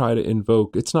way to try to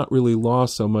invoke, it's not really law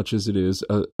so much as it is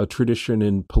a tradition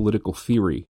in political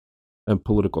theory and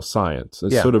political science.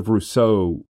 It's sort of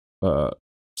Rousseau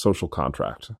social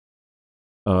contract.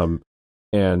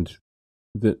 And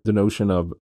the notion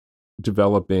of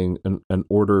developing an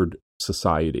ordered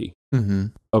society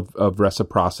of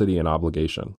reciprocity and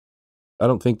obligation. I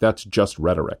don't think that's just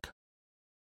rhetoric.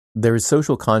 There is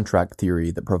social contract theory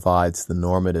that provides the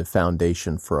normative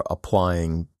foundation for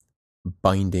applying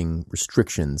binding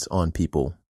restrictions on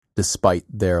people despite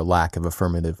their lack of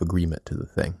affirmative agreement to the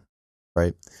thing,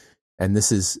 right? And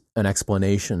this is an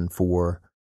explanation for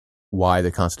why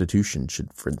the Constitution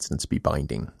should, for instance, be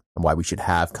binding, and why we should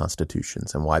have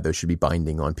constitutions, and why those should be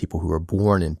binding on people who are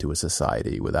born into a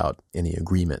society without any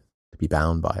agreement to be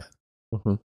bound by it.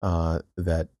 Mm-hmm.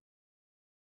 That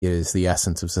is the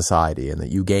essence of society, and that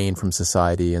you gain from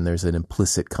society, and there's an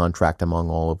implicit contract among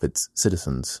all of its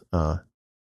citizens,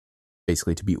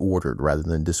 basically to be ordered rather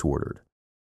than disordered.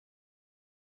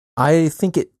 I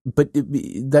think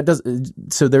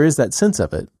so there is that sense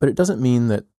of it, but it doesn't mean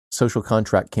that social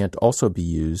contract can't also be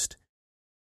used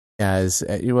as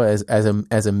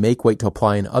a make weight to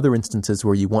apply in other instances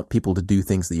where you want people to do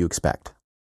things that you expect.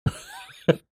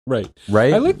 Right.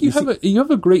 Right. I like you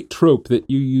have a great trope that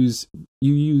you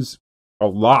use a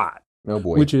lot. Oh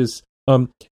boy. Which is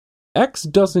X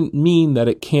doesn't mean that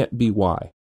it can't be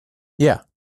Y. Yeah.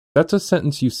 That's a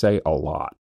sentence you say a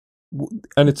lot.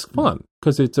 And it's fun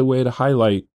because it's a way to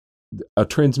highlight a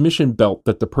transmission belt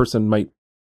that the person might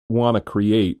want to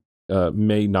create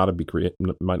might not have been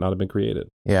created.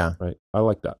 Yeah. Right. I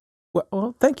like that.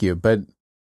 Well, thank you. But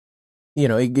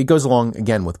it goes along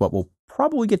again with what we'll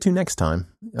probably get to next time.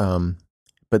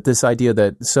 But this idea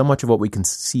that so much of what we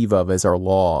conceive of as our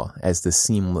law, as this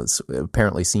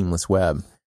apparently seamless web,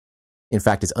 in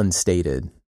fact, is unstated.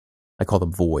 I call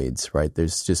them voids, right?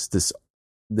 There's just this,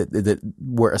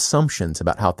 where assumptions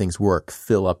about how things work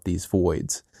fill up these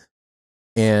voids.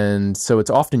 And so it's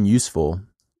often useful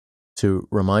to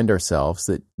remind ourselves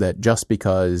that just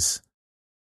because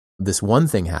this one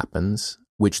thing happens,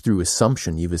 which through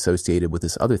assumption you've associated with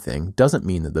this other thing, doesn't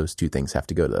mean that those two things have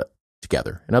to go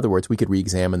together. In other words, we could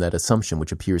re-examine that assumption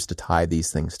which appears to tie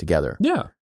these things together. Yeah.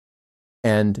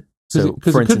 And so,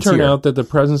 because it could turn out that the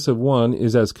presence of one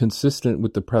is as consistent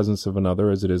with the presence of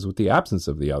another as it is with the absence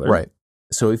of the other. Right.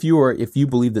 So if you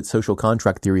believe that social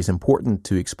contract theory is important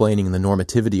to explaining the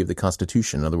normativity of the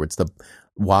Constitution, in other words,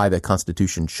 why the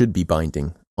Constitution should be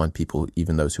binding on people,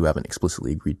 even those who haven't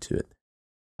explicitly agreed to it,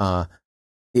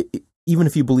 even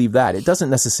if you believe that, it doesn't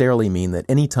necessarily mean that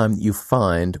any time that you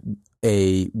find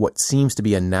what seems to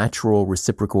be a natural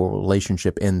reciprocal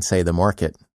relationship in, say, the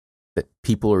market, that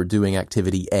people are doing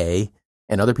activity A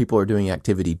and other people are doing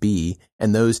activity B,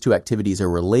 and those two activities are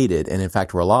related and in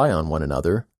fact rely on one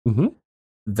another, mm-hmm.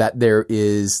 that there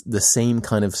is the same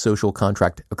kind of social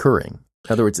contract occurring.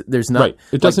 In other words, there's not... Right.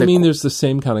 It doesn't mean there's the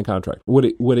same kind of contract. What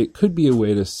it could be a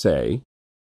way to say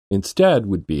instead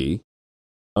would be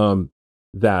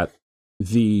that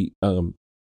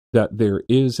there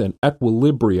is an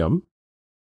equilibrium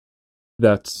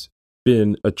that's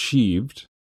been achieved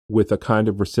with a kind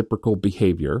of reciprocal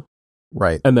behavior.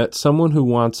 Right. And that someone who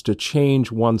wants to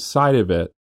change one side of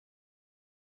it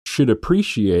should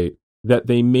appreciate that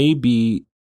they may be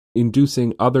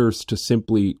inducing others to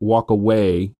simply walk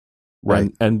away,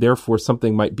 right? And therefore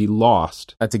something might be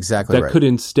lost. That's exactly right. That could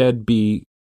instead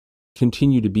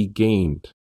continue to be gained.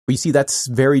 But you see, that's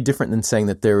very different than saying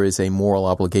that there is a moral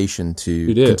obligation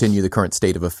to continue the current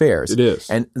state of affairs. It is.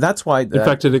 And that's why... in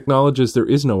fact, it acknowledges there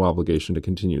is no obligation to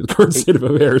continue the current state of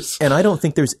affairs. And I don't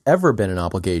think there's ever been an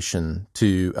obligation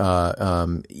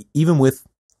to, even with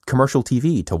commercial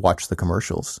TV, to watch the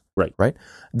commercials. Right. Right?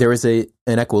 There is an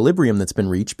equilibrium that's been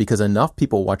reached because enough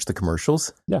people watch the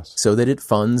commercials, yes, so that it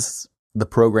funds the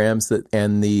programs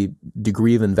and the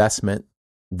degree of investment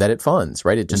that it funds,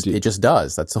 right? It just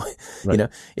does. That's right.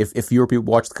 If fewer people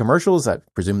watch the commercials, I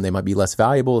presume they might be less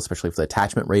valuable, especially if the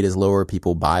attachment rate is lower,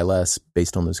 people buy less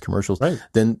based on those commercials. Right.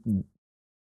 Then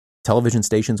television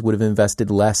stations would have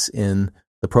invested less in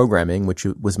the programming, which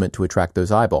was meant to attract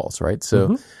those eyeballs, right? So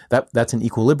mm-hmm. that's an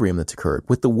equilibrium that's occurred.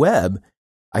 With the web,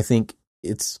 I think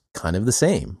it's kind of the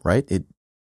same, right? It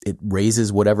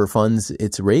raises whatever funds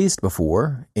it's raised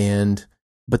before,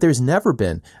 but there's never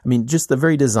been, just the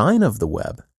very design of the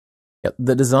web.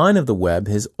 The design of the web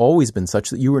has always been such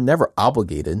that you were never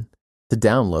obligated to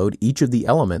download each of the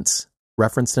elements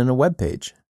referenced in a web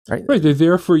page. Right? Right. They're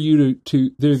there for you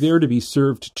they're there to be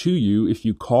served to you if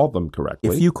you call them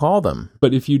correctly. If you call them.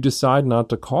 But if you decide not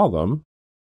to call them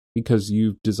because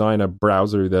you design a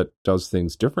browser that does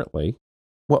things differently.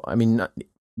 Well,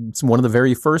 it's one of the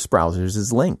very first browsers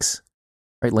is Lynx.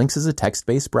 Right? Lynx is a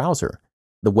text-based browser.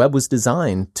 The web was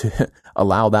designed to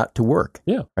allow that to work.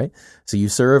 Yeah. Right. So you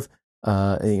serve,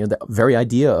 the very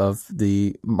idea of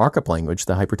the markup language,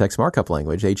 the hypertext markup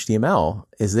language, HTML,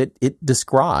 is that it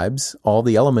describes all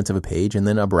the elements of a page, and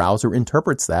then a browser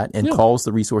interprets that and calls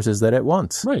the resources that it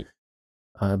wants. Right.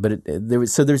 But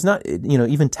there's not,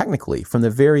 even technically from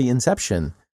the very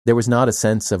inception, there was not a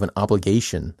sense of an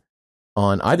obligation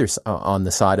on either on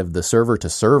the side of the server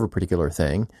to serve a particular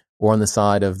thing, or on the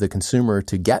side of the consumer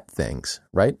to get things,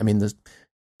 right?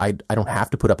 I don't have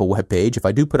to put up a web page. If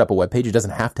I do put up a web page, it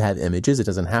doesn't have to have images. It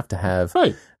doesn't have to have,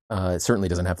 Right. It certainly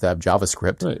doesn't have to have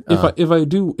JavaScript. Right.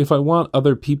 If I want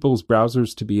other people's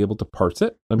browsers to be able to parse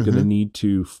it, I'm going to need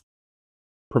to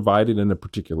provide it in a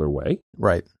particular way.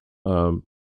 Right.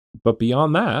 But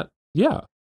beyond that, yeah.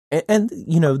 And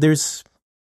there's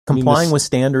complying with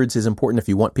standards is important if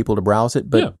you want people to browse it,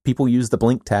 but people use the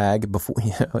blink tag before.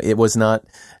 It was not.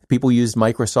 People used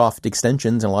Microsoft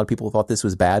extensions, and a lot of people thought this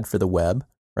was bad for the web,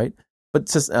 right? But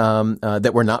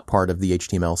that were not part of the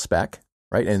HTML spec,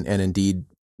 right? And indeed,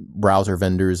 browser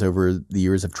vendors over the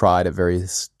years have tried at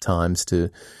various times to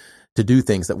do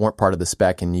things that weren't part of the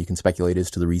spec, and you can speculate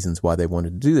as to the reasons why they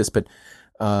wanted to do this. But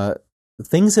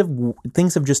things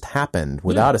have just happened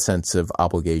without a sense of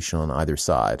obligation on either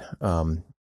side.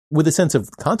 With a sense of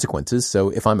consequences. So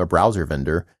if I'm a browser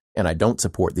vendor and I don't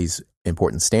support these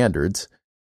important standards,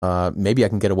 maybe I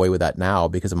can get away with that now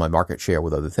because of my market share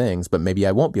with other things, but maybe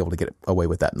I won't be able to get away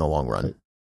with that in the long run.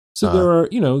 So there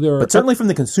are, but certainly from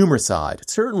the consumer side,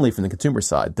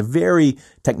 the very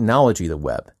technology of the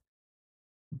web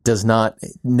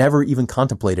never even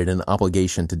contemplated an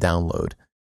obligation to download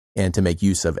and to make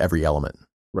use of every element.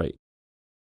 Right.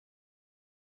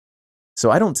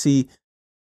 So I don't see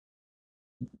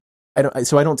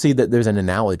that there's an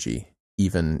analogy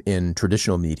even in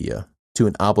traditional media to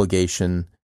an obligation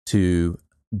to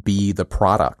be the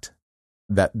product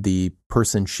that the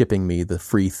person shipping me the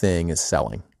free thing is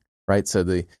selling, right? So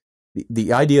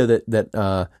the idea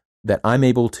that I'm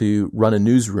able to run a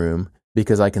newsroom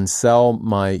because I can sell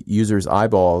my users'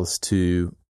 eyeballs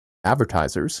to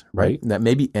advertisers, right? That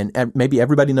maybe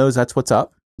everybody knows that's what's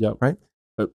up, right?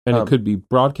 And it could be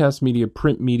broadcast media,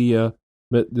 print media.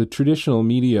 But the traditional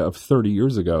media of 30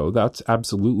 years ago, that's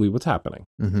absolutely what's happening.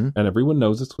 And everyone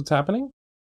knows it's what's happening,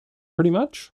 pretty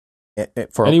much.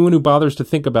 For anyone who bothers to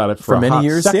think about it for many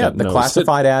years, the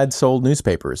classified ads sold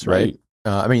newspapers, right?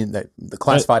 The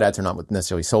classified ads are not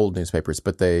necessarily sold newspapers,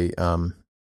 but they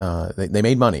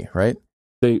made money, right?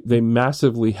 They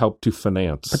massively helped to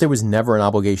finance. But there was never an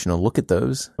obligation to look at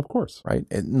those. Of course. Right?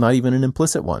 Not even an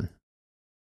implicit one.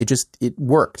 It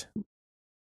worked.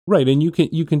 Right, and you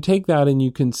can take that and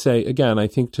you can say, again, I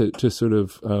think to sort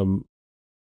of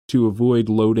to avoid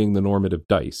loading the normative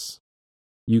dice,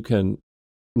 you can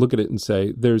look at it and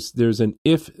say there's an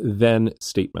if-then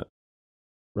statement,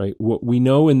 right? What we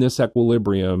know in this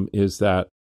equilibrium is that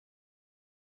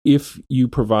if you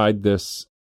provide this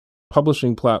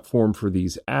publishing platform for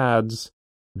these ads,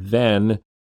 then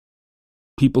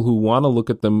people who want to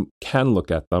look at them can look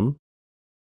at them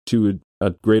to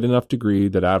a great enough degree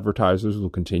that advertisers will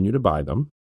continue to buy them.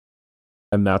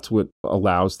 And that's what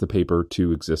allows the paper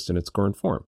to exist in its current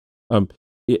form.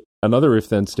 Another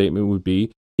if-then statement would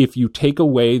be, if you take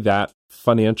away that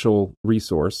financial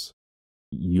resource,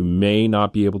 you may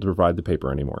not be able to provide the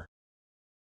paper anymore.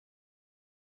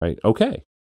 Right? Okay.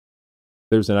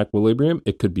 There's an equilibrium.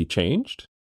 It could be changed.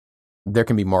 There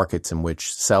can be markets in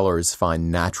which sellers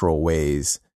find natural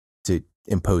ways to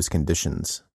impose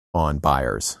conditions on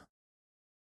buyers.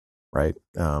 Right?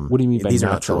 What do you mean by these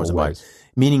natural are not ways?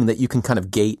 Meaning that you can kind of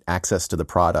gate access to the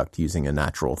product using a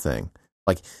natural thing.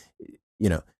 Like,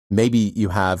 maybe you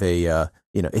have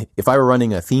if I were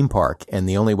running a theme park and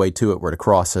the only way to it were to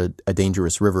cross a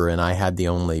dangerous river and I had the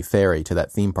only ferry to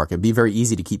that theme park, it'd be very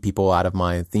easy to keep people out of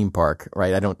my theme park,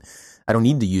 right? I don't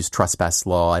need to use trespass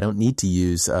law. I don't need to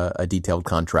use a detailed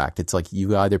contract. It's like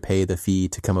you either pay the fee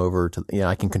to come over to,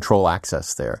 I can control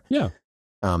access there. Yeah.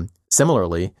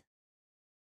 Similarly,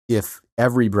 if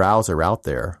every browser out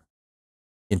there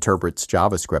interprets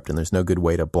JavaScript and there's no good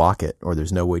way to block it, or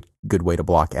there's no good way to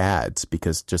block ads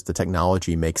because just the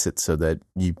technology makes it so that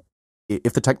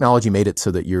if the technology made it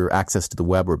so that your access to the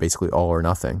web were basically all or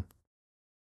nothing,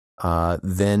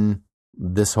 then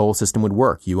this whole system would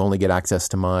work. You only get access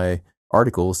to my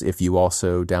articles if you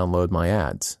also download my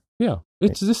ads. Yeah.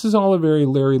 This is all a very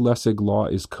Larry Lessig law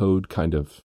is code kind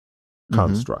of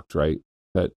construct, right?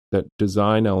 That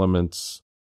design elements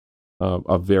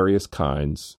of various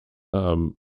kinds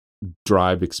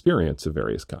drive experience of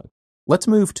various kinds. Let's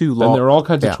move to law. And there are all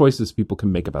kinds of choices people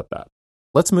can make about that.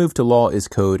 Let's move to law is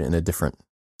code in a different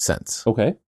sense.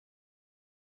 Okay.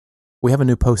 We have a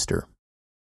new poster.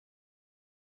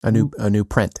 A new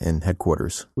print in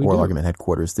headquarters, Oral Argument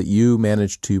headquarters, that you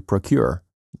managed to procure.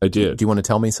 I did. Do you want to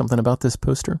tell me something about this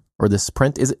poster or this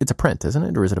print? It's a print, isn't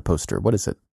it, or is it a poster? What is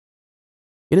it?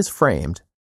 It is framed.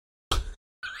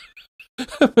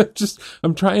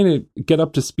 I'm trying to get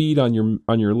up to speed on your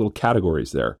little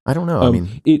categories there. I don't know.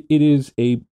 It is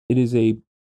a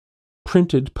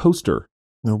printed poster.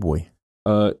 Oh boy.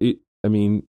 It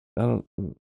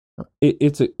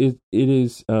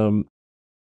is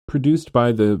produced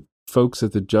by the folks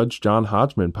at the Judge John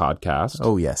Hodgman podcast.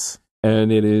 Oh, yes. And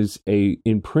it is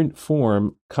in print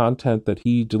form content that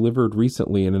he delivered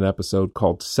recently in an episode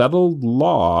called Settled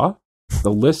Law,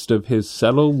 the list of his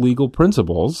settled legal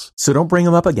principles. So don't bring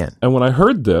him up again. And when I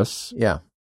heard this, Yeah.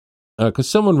 because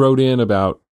someone wrote in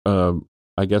about,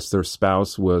 I guess their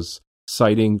spouse was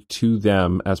citing to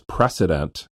them as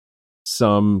precedent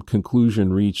some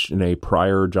conclusion reached in a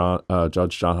prior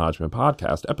Judge John Hodgman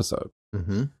podcast episode.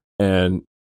 Mm-hmm. And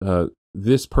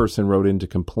this person wrote in to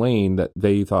complain that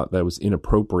they thought that was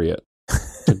inappropriate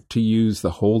to use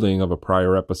the holding of a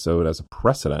prior episode as a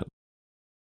precedent.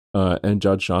 And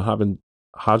Judge John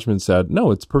Hodgman said,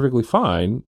 no, it's perfectly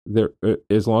fine there,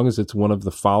 as long as it's one of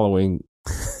the following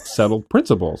settled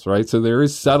principles, right? So there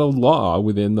is settled law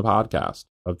within the podcast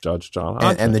of Judge John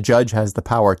Hodgman. And the judge has the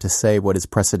power to say what is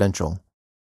precedential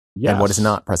Yes. and what is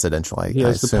not precedential. He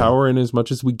has the power in as much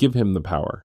as we give him the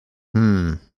power.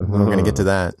 We're going to get to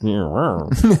that.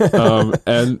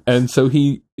 And so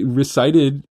he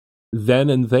recited then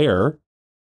and there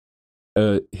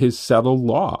his settled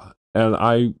law. And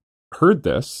I heard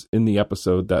this in the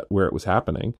episode where it was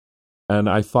happening. And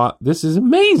I thought, this is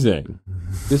amazing.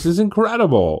 This is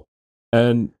incredible.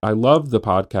 And I love the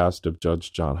podcast of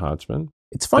Judge John Hodgman.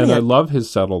 It's funny. And I love his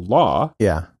settled law.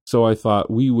 Yeah. So I thought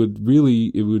it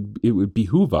would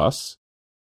behoove us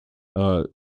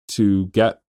to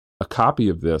get a copy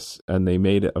of this, and they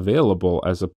made it available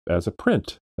as a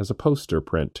print, as a poster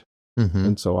print. Mm-hmm.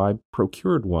 And so I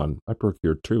procured one. I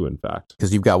procured two, in fact.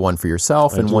 Because you've got one for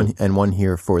yourself and one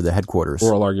here for the headquarters.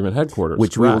 Oral Argument headquarters.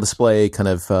 Which we will display kind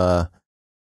of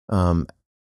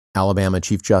Alabama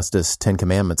Chief Justice 10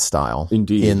 Commandments style.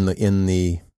 Indeed. In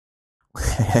the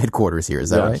headquarters here. Is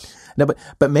that right? No,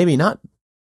 but maybe not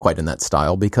quite in that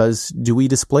style, because do we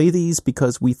display these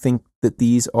because we think that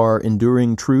these are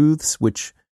enduring truths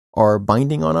which are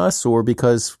binding on us, or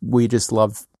because we just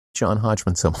love John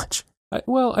Hodgman so much?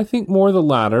 I think more the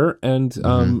latter, and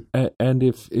and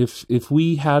if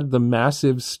we had the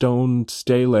massive stone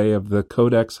stele of the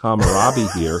Codex Hammurabi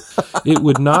here, it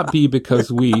would not be because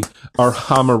we are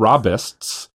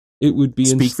Hammurabists. It would be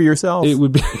speak for yourself. It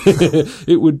would be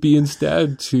it would be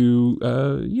instead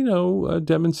to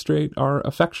demonstrate our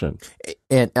affection.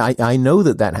 And I know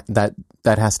that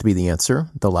has to be the answer,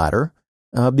 the latter,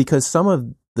 because some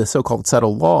of the so-called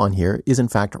settled law on here is in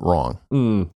fact wrong.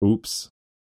 Oops.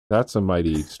 That's a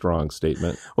mighty strong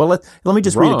statement. Well, let me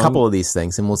just read a couple of these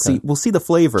things, and we'll see the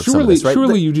flavor of some of this, right?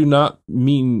 Surely you do not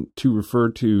mean to refer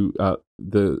to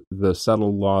the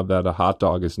settled law that a hot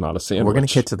dog is not a sandwich. We're going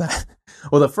to get to that.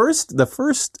 Well, the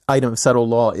first item of settled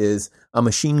law is a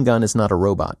machine gun is not a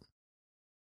robot,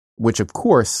 which of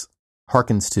course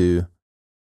harkens to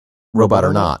Robot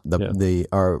or Not, the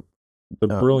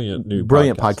brilliant new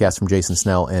podcast from Jason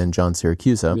Snell and John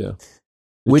Siracusa. Yeah.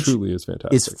 Which truly is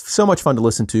fantastic. It's so much fun to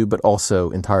listen to, but also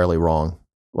entirely wrong,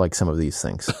 like some of these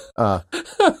things.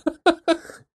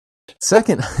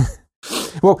 Second,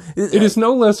 well, it is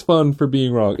no less fun for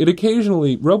being wrong.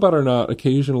 Robot or Not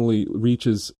occasionally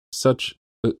reaches such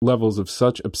levels of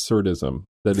such absurdism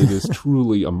that it is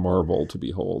truly a marvel to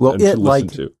behold and to listen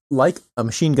to. Like a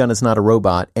machine gun is not a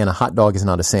robot and a hot dog is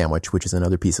not a sandwich, which is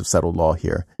another piece of settled law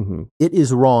here. Mm-hmm. It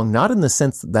is wrong, not in the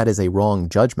sense that is a wrong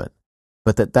judgment,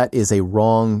 but that is a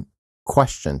wrong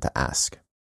question to ask.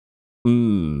 All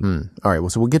right, well,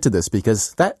 so we'll get to this,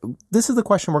 because this is the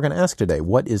question we're going to ask today.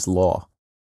 What is law?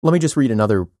 Let me just read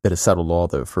another bit of settled law,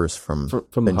 though, first from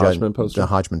the Hodgman poster. The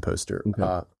Hodgman poster.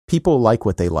 Okay. People like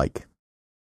what they like.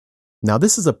 Now,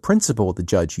 this is a principle the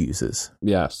judge uses.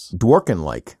 Yes.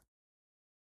 Dworkin-like,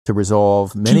 to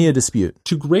resolve many a dispute.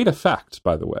 To great effect,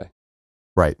 by the way.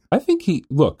 Right. I think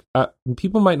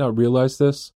people might not realize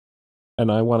this,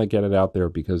 and I want to get it out there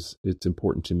because it's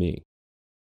important to me.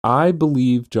 I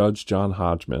believe Judge John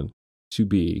Hodgman to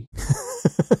be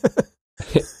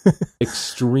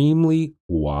extremely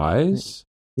wise,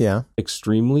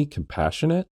 extremely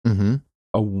compassionate,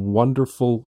 a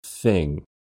wonderful thing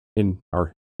in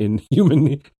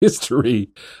human history.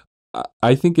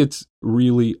 I think it's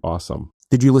really awesome.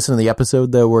 Did you listen to the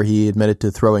episode, though, where he admitted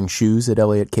to throwing shoes at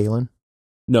Elliott Kalan?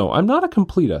 No, I'm not a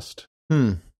completist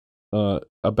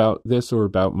about this or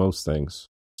about most things.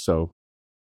 So,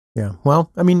 yeah.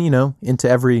 Well, I mean, into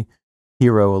every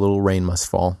hero a little rain must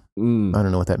fall. I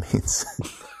don't know what that means.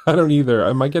 I don't either.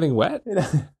 Am I getting wet?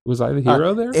 Was I the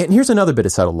hero there? And here's another bit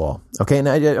of settled law. Okay, and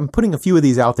I'm putting a few of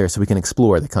these out there so we can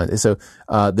explore the kind. So,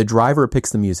 the driver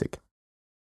picks the music.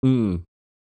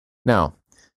 Now,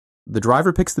 the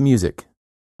driver picks the music.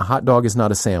 A hot dog is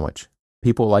not a sandwich.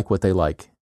 People like what they like.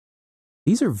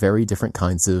 These are very different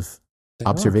kinds of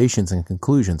observations and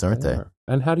conclusions, aren't they? Are.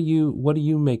 And what do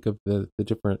you make of the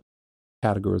different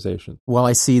categorization? Well,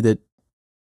 I see that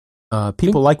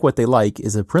people like what they like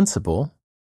is a principle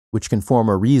which can form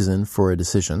a reason for a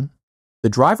decision. The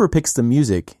driver picks the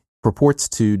music purports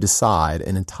to decide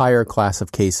an entire class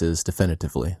of cases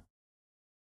definitively.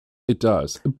 It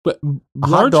does. But a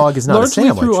hot dog is not a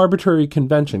sandwich. Largely through arbitrary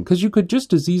convention, because you could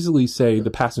just as easily say the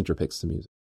passenger picks the music.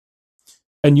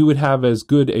 And you would have as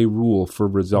good a rule for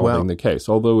resolving the case.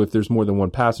 Although if there's more than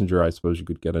one passenger, I suppose you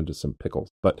could get into some pickles.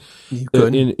 But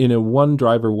in a one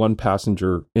driver, one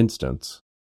passenger instance,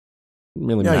 it doesn't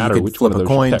really matter which one of those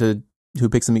you pick. You could flip a coin to who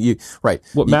picks them. Right.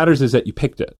 What matters is that you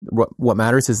picked it. What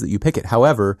matters is that you pick it.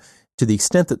 However, to the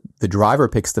extent that the driver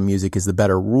picks the music is the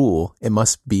better rule, it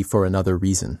must be for another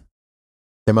reason.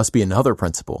 There must be another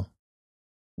principle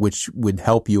which would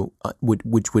help you,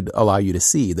 which would allow you to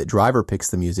see that driver picks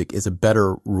the music is a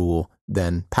better rule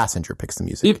than passenger picks the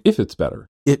music. If it's better.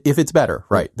 If it's better,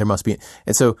 right. There must be.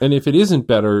 And if it isn't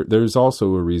better, there's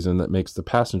also a reason that makes the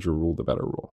passenger rule the better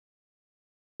rule.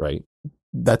 Right?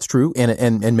 That's true.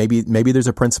 And maybe there's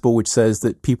a principle which says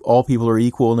that all people are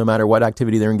equal no matter what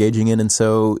activity they're engaging in, and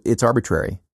so it's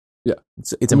arbitrary. Yeah.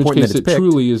 It's important that it's picked.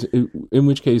 Truly is, in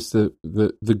which case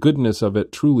the goodness of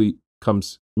it truly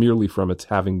comes merely from its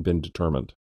having been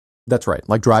determined. That's right.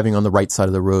 Like driving on the right side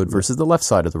of the road versus the left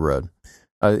side of the road.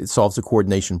 It solves a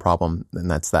coordination problem, and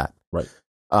that's that. Right.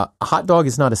 A hot dog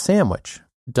is not a sandwich.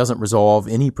 It doesn't resolve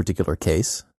any particular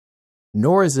case,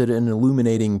 nor is it an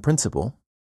illuminating principle.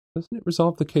 Doesn't it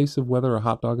resolve the case of whether a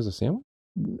hot dog is a sandwich?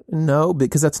 No,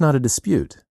 because that's not a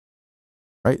dispute.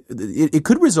 Right? It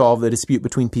could resolve the dispute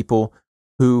between people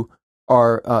who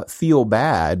are feel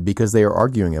bad because they are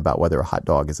arguing about whether a hot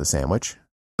dog is a sandwich.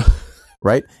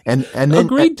 Right? And then a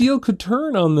great deal could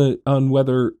turn on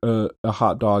whether a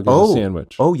hot dog is a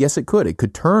sandwich. Oh, yes, it could. It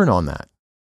could turn on that.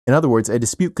 In other words, a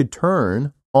dispute could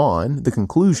turn on the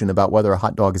conclusion about whether a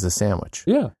hot dog is a sandwich.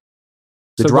 Yeah.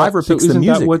 The driver picks the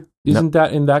music. Isn't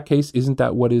that in that case? Isn't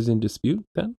that what is in dispute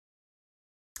then?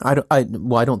 I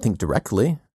don't think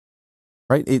directly.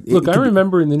 Right. I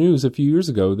remember in the news a few years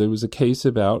ago there was a case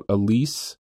about a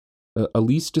lease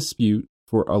dispute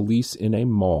for a lease in a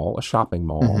mall, a shopping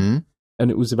mall, mm-hmm. and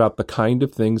it was about the kind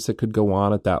of things that could go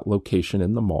on at that location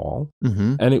in the mall,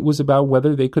 mm-hmm. and it was about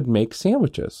whether they could make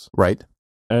sandwiches. Right.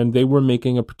 And they were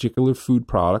making a particular food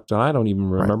product, and I don't even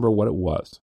remember what it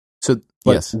was.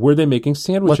 But yes. Were they making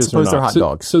sandwiches Let's suppose or not? They're hot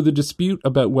dogs. So the dispute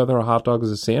about whether a hot dog is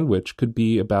a sandwich could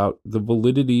be about the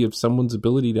validity of someone's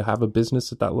ability to have a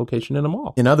business at that location in a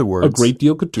mall. In other words, a great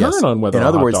deal could turn on whether a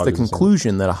hot dog is a sandwich. In other words, the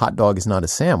conclusion that a hot dog is not a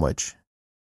sandwich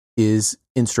is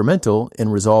instrumental in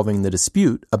resolving the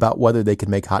dispute about whether they could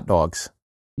make hot dogs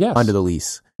under the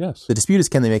lease. Yes. The dispute is,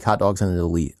 can they make hot dogs under the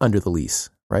lease,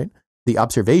 right? The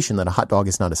observation that a hot dog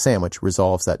is not a sandwich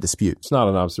resolves that dispute. It's not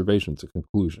an observation, it's a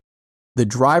conclusion. The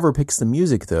driver picks the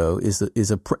music, though, is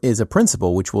a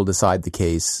principle which will decide the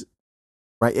case,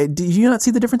 right? Do you not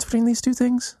see the difference between these two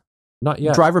things? Not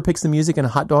yet. Driver picks the music and a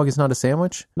hot dog is not a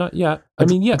sandwich? Not yet. I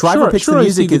mean, yeah, driver picks the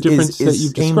music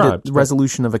is aimed at the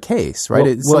resolution of a case, right?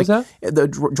 What is that? The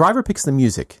driver picks the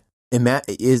music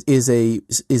is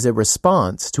a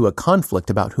response to a conflict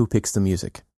about who picks the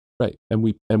music. Right, and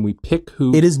we pick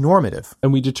who. It is normative,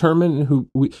 and we determine who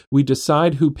we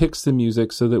decide who picks the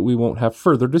music so that we won't have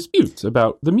further disputes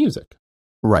about the music.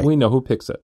 Right, we know who picks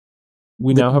it.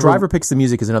 Driver picks the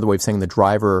music is another way of saying the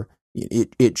driver.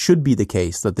 It should be the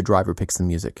case that the driver picks the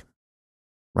music.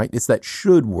 Right, it's that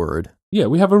should word. Yeah,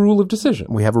 we have a rule of decision.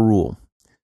 We have a rule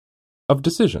of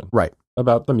decision. Right,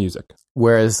 about the music.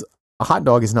 Whereas a hot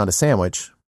dog is not a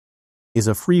sandwich is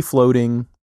a free floating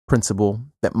principle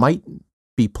that might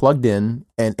be plugged in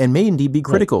and may indeed be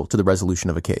critical to the resolution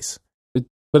of a case.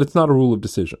 But it's not a rule of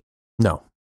decision. No.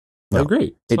 I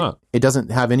agree. It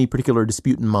doesn't have any particular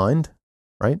dispute in mind,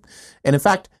 right? And in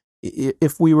fact,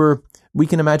 if we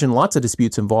can imagine lots of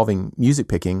disputes involving music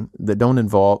picking that don't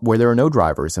involve, where there are no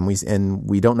drivers and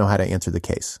we don't know how to answer the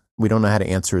case. We don't know how to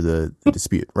answer the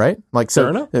dispute, right? Like, so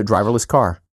a driverless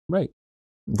car. Right.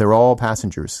 They're all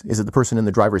passengers. Is it the person in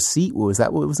the driver's seat? Was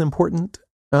that what was important?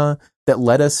 That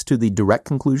led us to the direct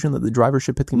conclusion that the driver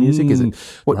should pick the music? Is it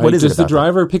what is it? Does the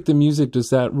driver pick the music? Does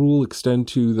that rule extend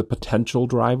to the potential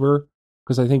driver?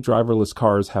 Because I think driverless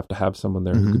cars have to have someone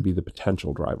there who could be the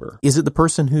potential driver. Is it the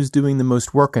person who's doing the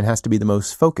most work and has to be the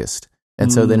most focused?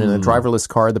 And so then in a driverless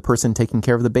car, the person taking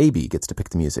care of the baby gets to pick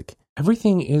the music.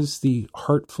 Everything is the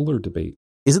Hart Fuller debate.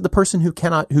 Is it the person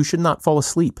who should not fall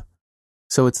asleep?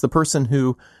 So it's the person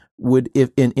who would, if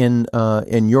in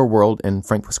your world and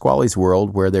Frank Pasquale's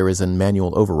world, where there is a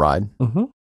manual override,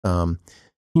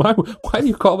 Why do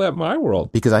you call that my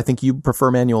world? Because I think you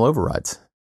prefer manual overrides.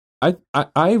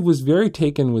 I was very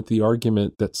taken with the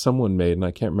argument that someone made, and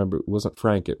I can't remember. It wasn't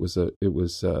Frank. It was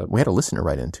we had a listener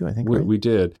write in too, I think. We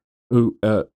did. Who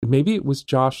maybe it was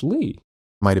Josh Lee.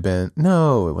 Might have been.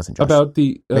 No, it wasn't Josh. About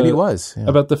the maybe it was. Yeah.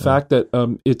 About the fact that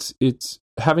it's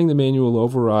having the manual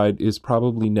override is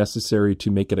probably necessary to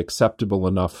make it acceptable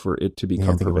enough for it to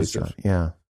become pervasive.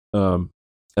 Yeah.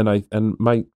 And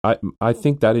I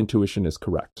think that intuition is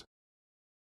correct.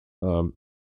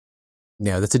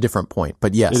 Yeah, that's a different point,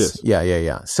 but yes, it is.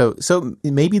 Yeah. So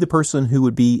maybe the person who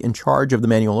would be in charge of the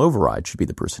manual override should be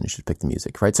the person who should pick the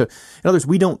music, right? So in other words,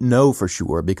 we don't know for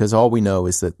sure because all we know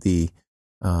is that the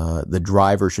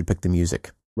driver should pick the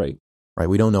music, right?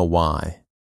 We don't know why.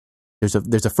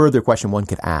 There's a further question one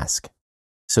could ask,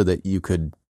 so that you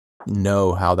could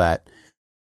know how that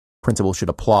principle should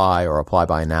apply or apply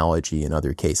by analogy in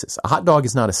other cases. A hot dog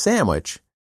is not a sandwich,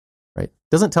 right?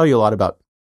 Doesn't tell you a lot about.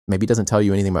 Maybe it doesn't tell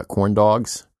you anything about corn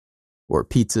dogs or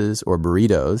pizzas or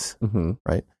burritos,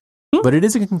 right? But it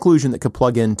is a conclusion that could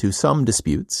plug into some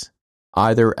disputes,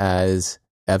 either as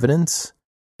evidence,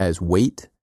 as weight,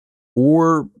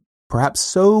 or perhaps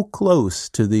so close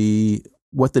to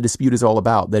what the dispute is all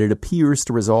about that it appears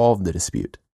to resolve the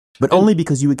dispute. But only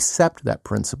because you accept that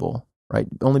principle, right?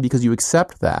 Only because you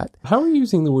accept that. How are you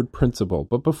using the word principle?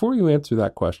 But before you answer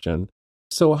that question,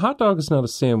 so a hot dog is not a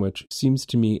sandwich seems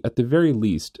to me, at the very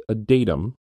least, a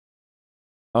datum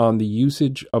on the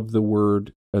usage of the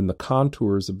word and the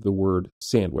contours of the word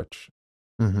sandwich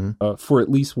for at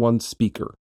least one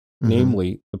speaker,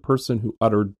 namely the person who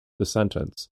uttered the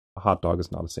sentence, a hot dog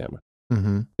is not a sandwich.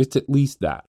 It's at least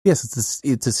that. Yes,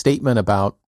 it's a statement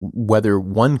about whether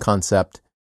one concept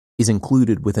is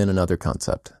included within another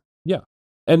concept. Yeah.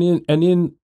 And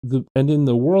in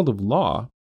the world of law,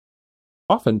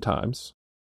 oftentimes,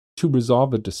 to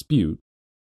resolve a dispute,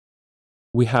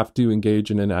 we have to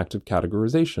engage in an active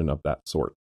categorization of that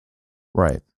sort.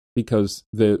 Right. Because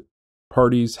the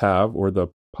parties have, or the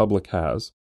public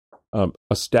has,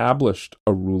 established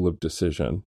a rule of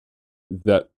decision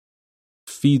that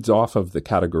feeds off of the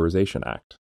Categorization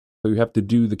Act. So you have to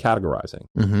do the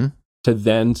categorizing to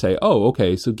then say, oh,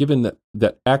 okay, so given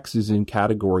that X is in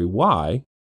category Y,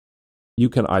 you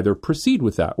can either proceed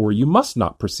with that, or you must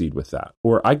not proceed with that,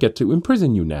 or I get to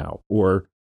imprison you now, or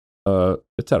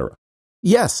etc.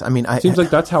 Yes, I mean, it seems like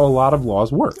that's how a lot of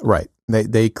laws work. Right.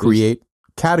 They create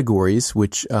categories,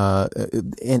 which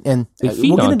and they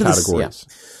feed on categories.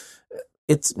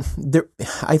 It's there.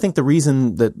 I think the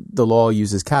reason that the law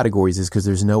uses categories is because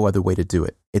there's no other way to do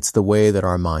it. It's the way that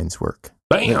our minds work.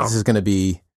 Bam. This is going to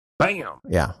be. Bam.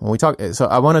 Yeah. When we talk, so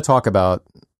I want to talk about.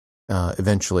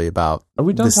 Eventually about. Are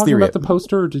we done this talking theory about the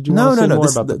poster, or did you want to say more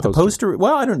about the poster?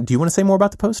 Well, I don't. Do you want to say more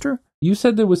about the poster? You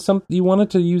said there was you wanted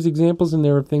to use examples in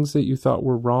there of things that you thought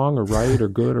were wrong or right or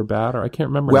good or bad, or I can't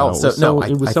remember. Well, now.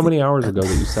 It was so many hours ago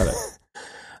that you said it.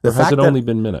 Or has it only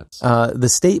been minutes? The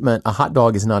statement, a hot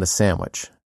dog is not a sandwich,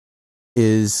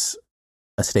 is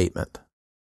a statement,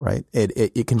 right?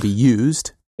 It can be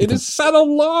used. It is settled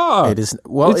law. It is.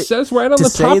 Well, it says right on the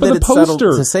top of the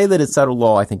poster. To say that it's settled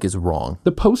law, I think, is wrong.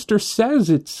 The poster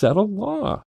says it's settled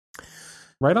law.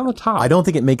 Right on the top. I don't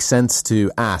think it makes sense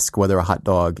to ask whether a hot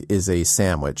dog is a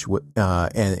sandwich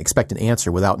and expect an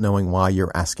answer without knowing why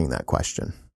you're asking that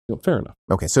question. Fair enough.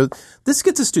 Okay, so this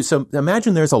gets us to, so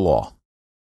imagine there's a law.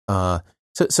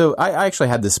 So I actually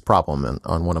had this problem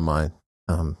on one of my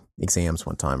exams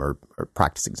one time, or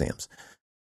practice exams,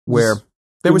 where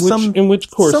there was in which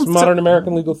course? Modern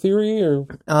American legal theory, or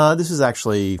this is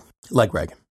actually leg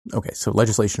reg. Okay, so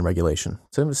legislation and regulation.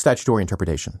 So it was statutory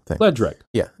interpretation thing. Leg reg.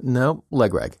 Yeah, no,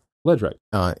 leg reg. Leg reg.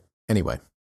 Anyway,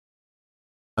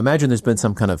 imagine there's been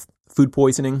some kind of food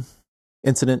poisoning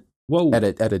incident. Whoa.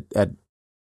 At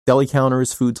deli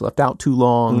counters, food's left out too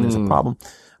long. There's a problem.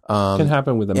 Can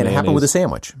happen with a mayonnaise. And it happened with a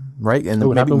sandwich, right? And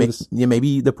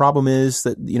maybe the problem is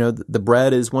that, you know, the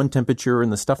bread is one temperature and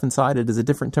the stuff inside it is a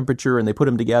different temperature, and they put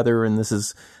them together, and this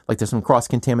is like there's some cross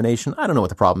contamination. I don't know what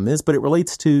the problem is, but it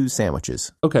relates to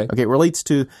sandwiches. Okay, it relates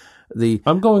to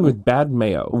I'm going with bad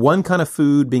mayo. One kind of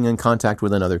food being in contact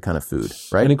with another kind of food,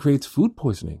 right? And it creates food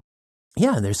poisoning.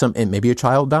 Yeah, and maybe a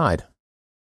child died.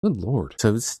 Good Lord.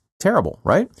 So it's terrible,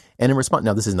 right? And in response,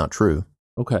 now this is not true.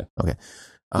 Okay.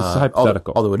 This is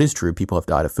hypothetical. Although it is true, people have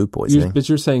died of food poisoning. But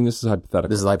you're saying this is hypothetical.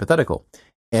 This is hypothetical.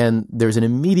 And there's an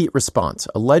immediate response,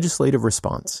 a legislative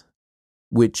response,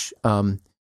 which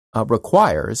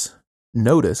requires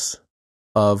notice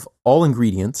of all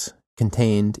ingredients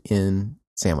contained in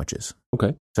sandwiches.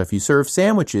 Okay. So if you serve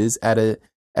sandwiches at a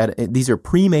These are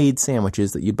pre-made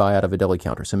sandwiches that you'd buy out of a deli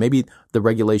counter. So maybe the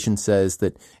regulation says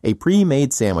that a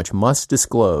pre-made sandwich must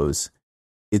disclose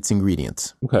its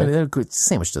ingredients. Okay.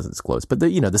 Sandwich doesn't disclose, but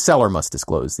the seller must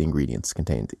disclose the ingredients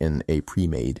contained in a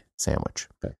pre-made sandwich.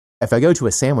 Okay. If I go to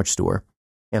a sandwich store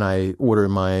and I order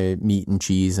my meat and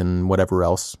cheese and whatever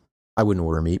else, I wouldn't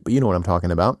order meat, but you know what I'm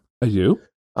talking about. I do.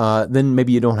 Then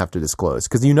maybe you don't have to disclose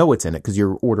because you know what's in it because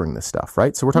you're ordering this stuff,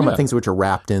 right? So we're talking about things which are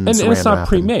wrapped in and saran it's not wrap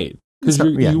pre-made because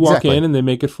you walk in and they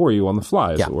make it for you on the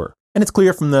fly, as it were. And it's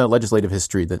clear from the legislative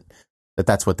history that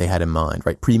that's what they had in mind,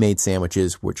 right? Pre-made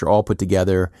sandwiches, which are all put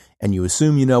together, and you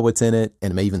assume you know what's in it,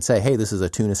 and it may even say, hey, this is a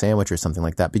tuna sandwich or something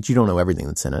like that, but you don't know everything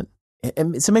that's in it.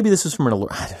 And so maybe this is from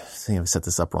I think I've set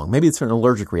this up wrong. Maybe it's from an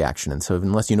allergic reaction, and so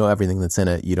unless you know everything that's in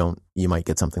it, you might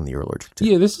get something that you're allergic to.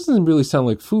 Yeah, this doesn't really sound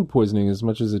like food poisoning as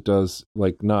much as it does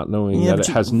like not knowing that it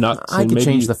has nuts. I could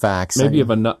change the facts. Maybe you have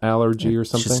a nut allergy or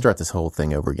something. Should start this whole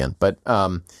thing over again. But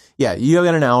yeah, you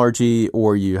got an allergy,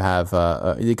 or you have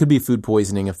it could be food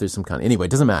poisoning if there's some kind. Anyway, it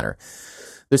doesn't matter.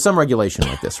 There's some regulation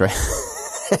like this, right?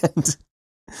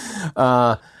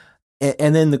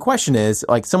 And then the question is,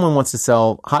 like, someone wants to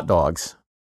sell hot dogs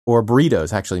or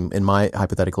burritos. Actually, in my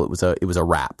hypothetical, it was a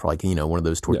wrap, like, one of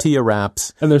those tortilla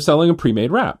wraps. And they're selling a pre-made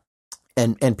wrap.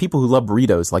 And people who love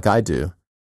burritos, like I do,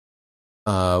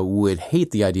 would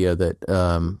hate the idea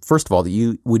that, first of all, that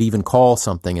you would even call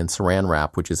something in saran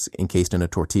wrap, which is encased in a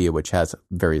tortilla, which has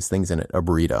various things in it, a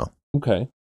burrito. Okay.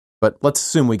 But let's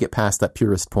assume we get past that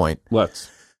purist point. Let's.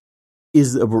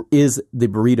 Is the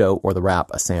burrito or the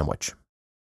wrap a sandwich?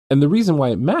 And the reason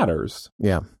why it matters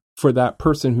for that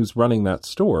person who's running that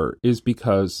store is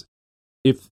because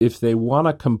if they want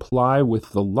to comply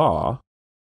with the law,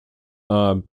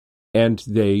 and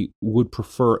they would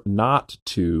prefer not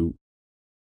to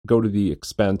go to the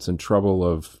expense and trouble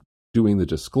of doing the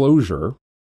disclosure,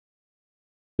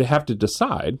 they have to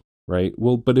decide, right?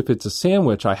 Well, but if it's a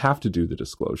sandwich, I have to do the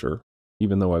disclosure,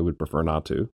 even though I would prefer not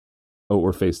to,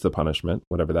 or face the punishment,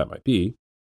 whatever that might be.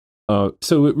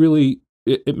 So it really...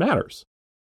 It matters.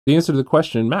 The answer to the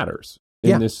question matters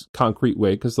in this concrete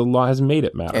way because the law has made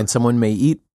it matter. And someone may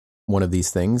eat one of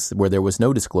these things where there was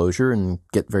no disclosure and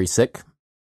get very sick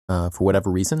for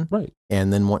whatever reason, right?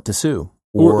 And then want to sue,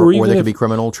 or there could be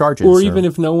criminal charges, or even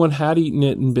if no one had eaten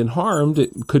it and been harmed,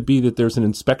 it could be that there's an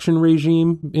inspection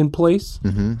regime in place.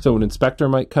 Mm-hmm. So an inspector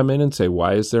might come in and say,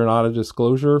 "Why is there not a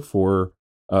disclosure for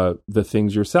the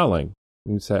things you're selling?"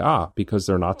 And you say, because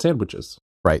they're not sandwiches,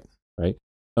 right?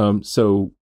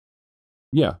 So,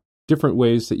 yeah, different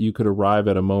ways that you could arrive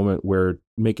at a moment where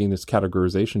making this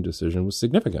categorization decision was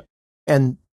significant.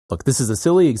 And look, this is a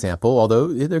silly example, although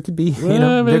there could be,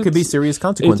 there could be serious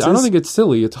consequences. I don't think it's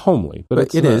silly; it's homely,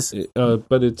 but it is.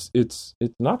 But it's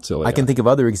not silly. I can think of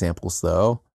other examples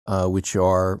though, which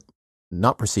are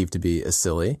not perceived to be as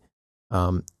silly.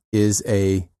 Is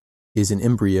an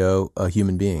embryo a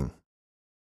human being?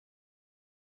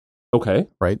 Okay,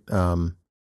 right.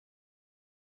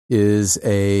 Is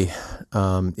a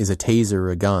taser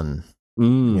a gun?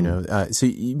 So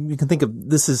you can think of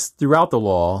this is throughout the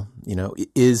law.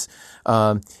 Is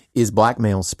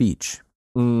blackmail speech?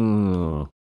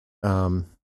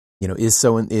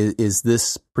 Is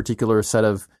this particular set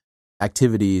of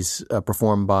activities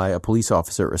performed by a police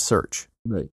officer a search?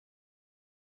 Right.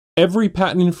 Every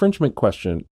patent infringement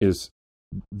question is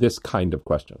this kind of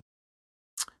question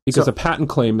because a patent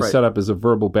claim is set up as a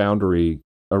verbal boundary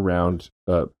around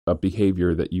a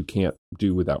behavior that you can't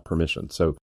do without permission.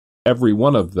 So every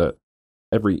one of them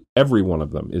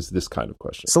is this kind of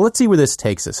question. So let's see where this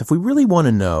takes us. If we really want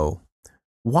to know,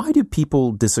 why do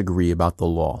people disagree about the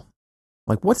law?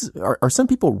 Like, are some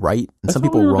people right and some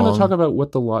people wrong? We're going to talk about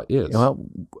what the law is. Well,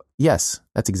 yes,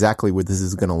 that's exactly where this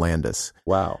is going to land us.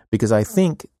 Wow. Because I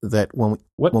think that when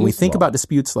we think about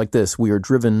disputes like this, we are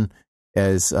driven,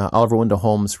 as Oliver Wendell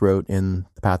Holmes wrote in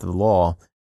The Path of the Law,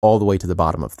 all the way to the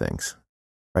bottom of things,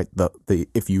 right?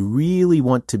 If you really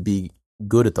want to be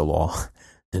good at the law,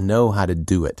 to know how to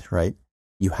do it, right,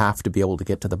 you have to be able to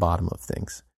get to the bottom of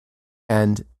things.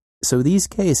 And so these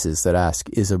cases that ask,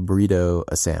 is a burrito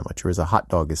a sandwich or is a hot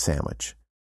dog a sandwich?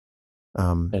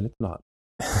 And it's not.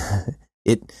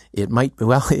 It might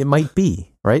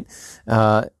be, right?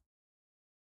 To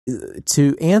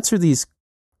answer these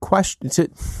questions,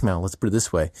 let's put it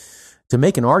this way: to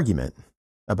make an argument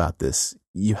about this,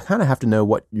 you kind of have to know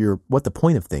what the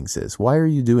point of things is. Why are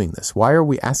you doing this? Why are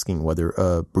we asking whether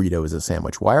a burrito is a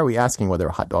sandwich? Why are we asking whether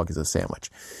a hot dog is a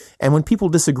sandwich? And when people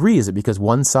disagree, is it because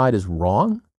one side is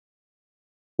wrong?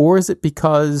 Or is it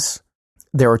because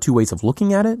there are two ways of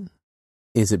looking at it?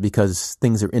 Is it because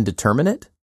things are indeterminate?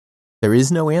 There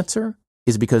is no answer?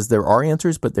 Is it because there are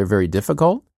answers, but they're very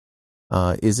difficult?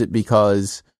 Is it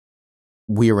because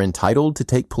we are entitled to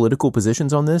take political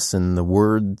positions on this and the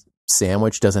word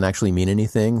sandwich doesn't actually mean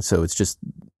anything? So it's just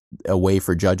a way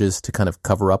for judges to kind of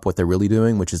cover up what they're really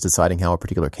doing, which is deciding how a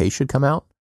particular case should come out?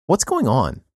 What's going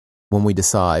on when we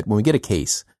get a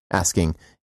case asking,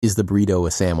 is the burrito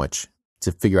a sandwich,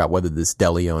 to figure out whether this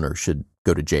deli owner should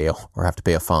go to jail or have to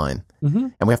pay a fine? Mm-hmm.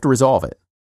 And we have to resolve it.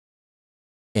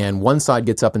 And one side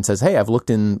gets up and says, hey, I've looked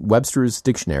in Webster's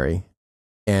dictionary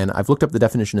and I've looked up the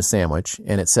definition of sandwich,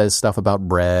 and it says stuff about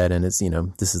bread, and it's,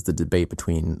 this is the debate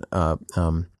between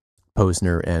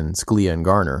Posner and Scalia and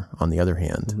Garner on the other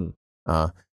hand.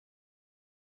 Mm-hmm.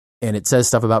 And it says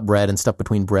stuff about bread and stuff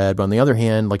between bread. But on the other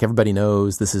hand, like everybody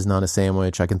knows, this is not a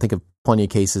sandwich. I can think of plenty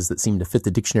of cases that seem to fit the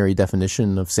dictionary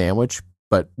definition of sandwich,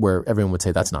 but where everyone would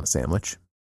say that's not a sandwich,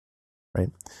 right?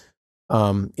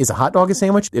 Is a hot dog a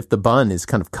sandwich if the bun is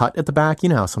kind of cut at the back? You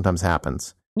know how sometimes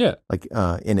happens. Yeah. Like,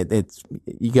 and it's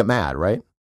you get mad, right?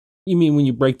 You mean when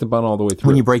you break the bun all the way through?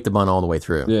 When you break the bun all the way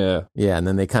through. Yeah. Yeah, and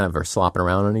then they kind of are slopping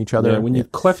around on each other. Yeah, when you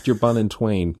cleft your bun in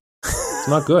twain. It's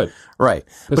not good. Right.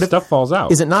 But stuff falls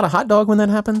out. Is it not a hot dog when that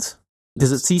happens?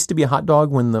 Does it cease to be a hot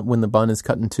dog when the bun is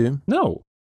cut in two? No.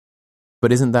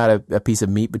 But isn't that a piece of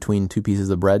meat between two pieces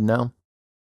of bread now?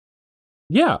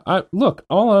 Yeah.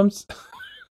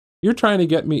 You're trying to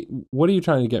get me. What are you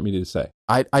trying to get me to say?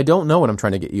 I don't know what I'm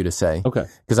trying to get you to say. Okay.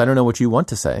 Because I don't know what you want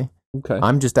to say. Okay.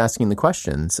 I'm just asking the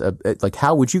questions. Like,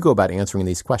 how would you go about answering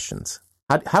these questions?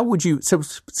 How would you? So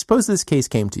suppose this case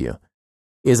came to you.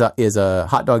 Is a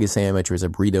hot dog a sandwich, or is a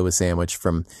burrito a sandwich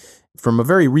from a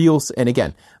very real, and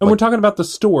again, and we're talking about the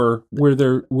store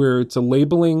where it's a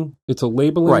labeling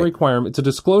right. requirement, it's a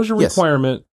disclosure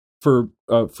requirement for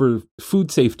food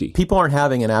safety. People aren't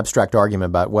having an abstract argument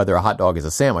about whether a hot dog is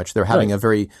a sandwich. They're having a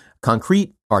very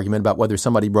concrete argument about whether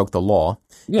somebody broke the law.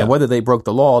 Yeah. And whether they broke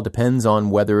the law depends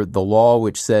on whether the law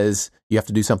which says you have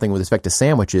to do something with respect to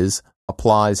sandwiches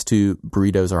applies to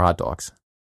burritos or hot dogs.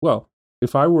 Well,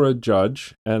 if I were a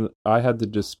judge and I had the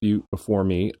dispute before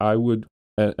me, I would,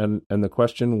 and the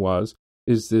question was,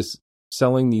 is this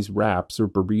selling these wraps or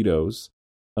burritos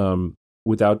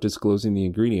without disclosing the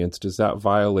ingredients, does that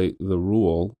violate the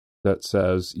rule that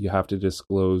says you have to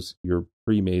disclose your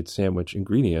pre-made sandwich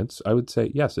ingredients? I would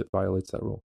say, yes, it violates that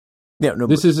rule. Yeah, no,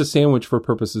 this is a sandwich for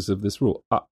purposes of this rule.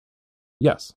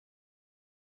 Yes,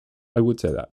 I would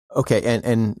say that. Okay,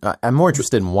 and I'm more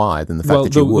interested in why than the fact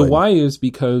that you would. The why is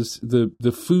because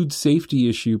the food safety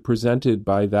issue presented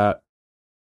by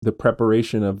the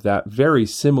preparation of that very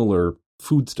similar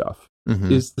foodstuff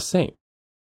is the same.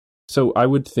 So I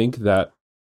would think that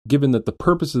given that the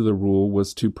purpose of the rule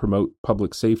was to promote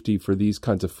public safety for these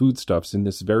kinds of foodstuffs in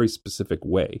this very specific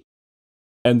way,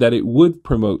 and that it would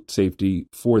promote safety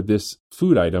for this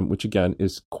food item, which again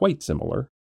is quite similar,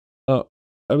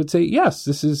 I would say, yes,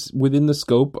 this is within the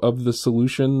scope of the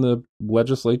solution the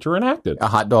legislature enacted. A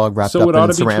hot dog wrapped up in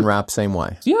saran wrap, same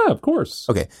way. Yeah, of course.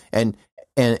 Okay,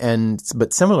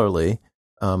 but similarly,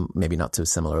 maybe not so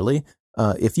similarly,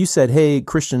 if you said, hey,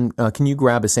 Christian, can you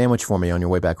grab a sandwich for me on your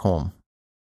way back home?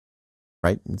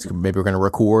 Right? Maybe we're going to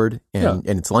record and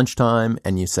it's lunchtime,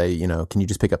 and you say, can you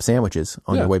just pick up sandwiches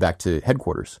on your way back to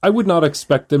headquarters? I would not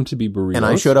expect them to be burritos. And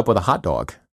I showed up with a hot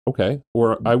dog. Okay.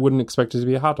 Or I wouldn't expect it to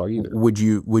be a hot dog either. Would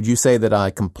you say that I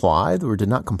complied or did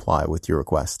not comply with your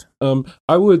request?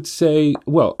 I would say,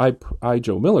 well, I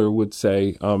Joe Miller would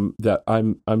say that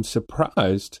I'm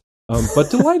surprised,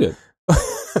 but delighted.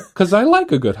 Because I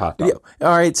like a good hot dog. Yeah.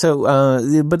 All right. So,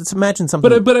 but imagine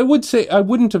something. But I would say I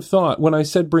wouldn't have thought when I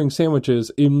said bring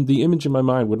sandwiches, the image in my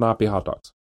mind would not be hot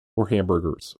dogs or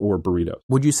hamburgers or burritos.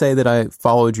 Would you say that I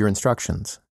followed your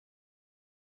instructions?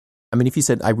 I mean, if you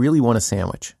said, I really want a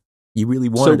sandwich, you really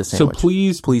wanted a sandwich. So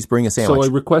please bring a sandwich.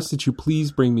 So I request that you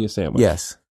please bring me a sandwich.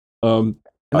 Yes. Now,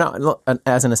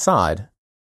 as an aside,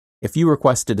 if you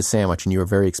requested a sandwich and you were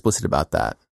very explicit about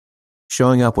that,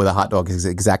 showing up with a hot dog is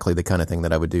exactly the kind of thing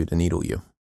that I would do to needle you.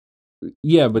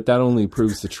 Yeah, but that only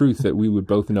proves the truth that we would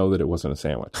both know that it wasn't a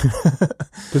sandwich.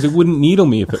 Because it wouldn't needle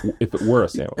me if it were a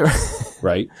sandwich,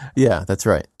 right? Yeah, that's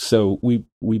right. So we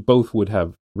both would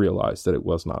have realized that it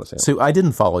was not a sandwich. So I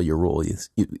didn't follow your rule.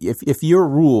 If your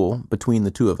rule between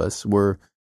the two of us were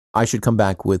I should come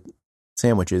back with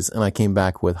sandwiches and I came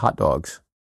back with hot dogs,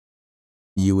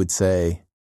 you would say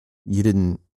you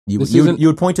didn't. You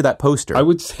would point to that poster. I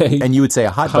would say, and you would say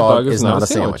a hot dog is not a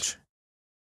sandwich.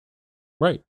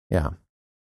 Right. Yeah.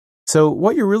 So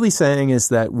what you're really saying is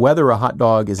that whether a hot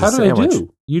dog is a sandwich. How did I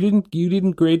do? You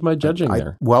didn't grade my judging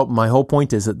there. Well, my whole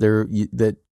point is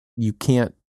that you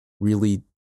can't really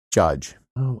judge.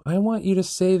 Oh, I want you to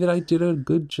say that I did a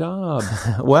good job.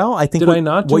 Well, I think Did I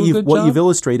not do a good what job? you've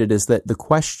illustrated is that the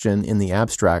question in the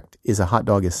abstract, is a hot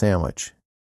dog a sandwich,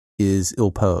 is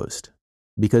ill-posed.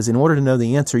 Because in order to know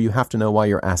the answer, you have to know why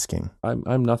you're asking.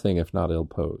 I'm nothing if not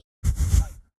ill-posed.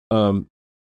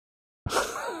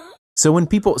 So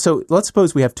let's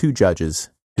suppose we have two judges.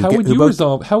 How would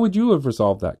you have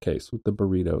resolved that case with the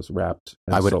burritos wrapped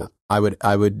and sold? I would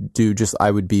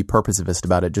be purposivist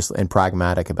about it, and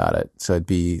pragmatic about it. So it'd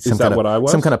be some kind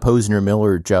of Posner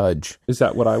Miller judge. Is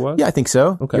that what I was? Yeah, I think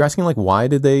so. Okay. You're asking why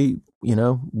did they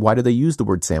use the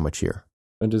word sandwich here?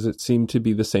 And does it seem to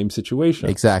be the same situation?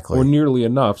 Exactly. Or nearly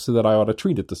enough so that I ought to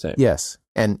treat it the same? Yes.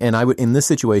 And I would, in this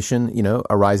situation,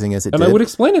 arising as it did. And I would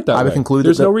explain it that way. I would conclude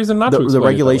there's no reason not to explain the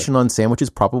regulation on sandwiches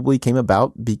probably came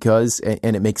about because,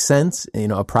 and it makes sense,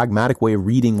 a pragmatic way of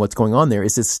reading what's going on there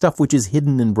is this stuff which is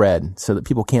hidden in bread so that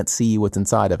people can't see what's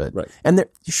inside of it. Right. And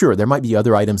there might be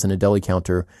other items in a deli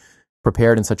counter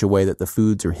prepared in such a way that the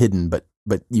foods are hidden, but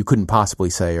you couldn't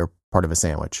possibly say are part of a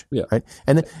sandwich. Yeah. Right.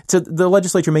 And so the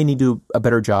legislature may need to do a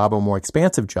better job or more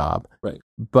expansive job. Right.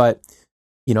 But,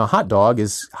 a hot dog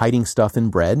is hiding stuff in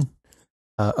bread.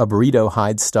 A burrito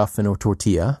hides stuff in a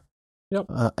tortilla. Yep.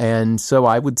 And so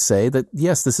I would say that,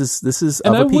 yes, this is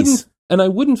of a piece. And I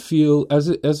wouldn't feel, as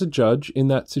a judge in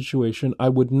that situation, I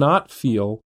would not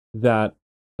feel that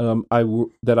I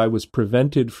was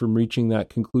prevented from reaching that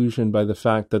conclusion by the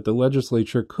fact that the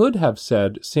legislature could have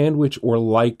said sandwich or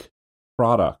like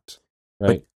product,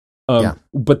 right?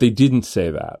 But they didn't say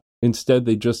that. Instead,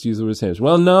 they just used the word sandwich.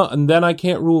 Well, no, and then I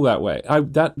can't rule that way.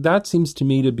 That seems to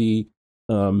me to be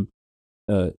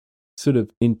sort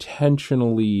of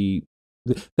intentionally.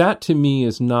 That to me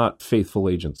is not faithful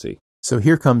agency. So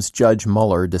here comes Judge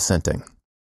Mueller dissenting.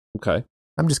 Okay.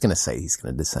 I'm just going to say he's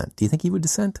going to dissent. Do you think he would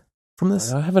dissent from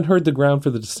this? I haven't heard the ground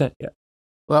for the dissent yet.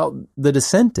 Well, the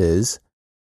dissent is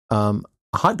a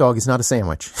hot dog is not a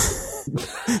sandwich.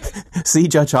 See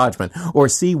Judge Hodgman or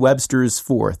see Webster's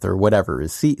Fourth or whatever.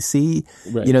 See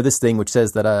right. This thing which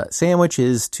says that a sandwich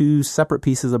is two separate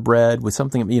pieces of bread with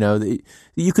something,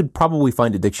 you could probably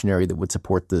find a dictionary that would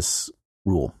support this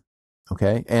rule.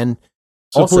 Okay. And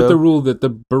support the rule that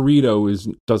the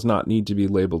burrito does not need to be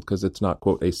labeled because it's not,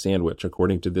 quote, a sandwich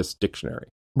according to this dictionary.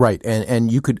 Right.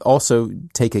 And you could also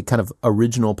take a kind of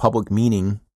original public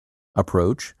meaning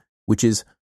approach, which is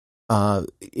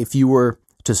if you were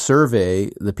to survey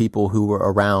the people who were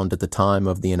around at the time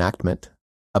of the enactment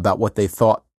about what they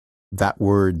thought that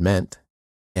word meant,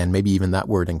 and maybe even that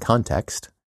word in context,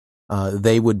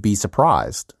 they would be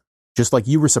surprised, just like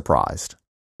you were surprised,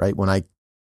 right? When I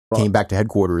came back to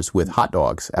headquarters with hot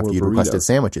dogs after you'd requested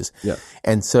sandwiches. Yeah.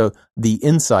 And so the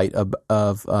insight of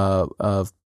kind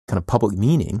of public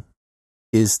meaning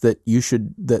is that you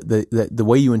should, the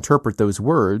way you interpret those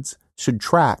words should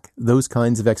track those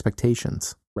kinds of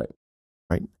expectations.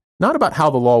 Right. Not about how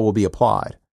the law will be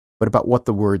applied, but about what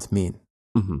the words mean.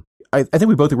 Mm-hmm. I think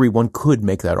we both agree one could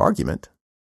make that argument.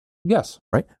 Yes.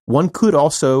 Right. One could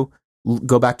also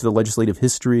go back to the legislative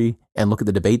history and look at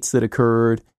the debates that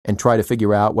occurred and try to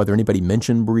figure out whether anybody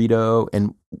mentioned burrito.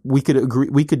 And we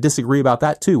could disagree about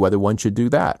that too, whether one should do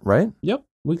that. Right. Yep.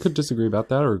 We could disagree about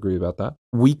that or agree about that.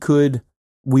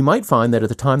 We might find that at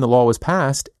the time the law was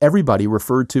passed, everybody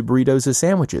referred to burritos as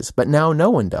sandwiches, but now no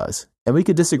one does. And we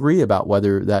could disagree about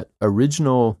whether that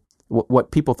original, what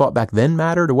people thought back then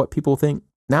mattered or what people think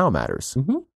now matters.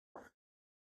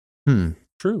 Mm-hmm.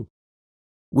 True.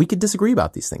 We could disagree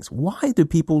about these things. Why do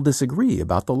people disagree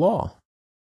about the law?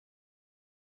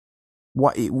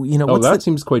 Why, that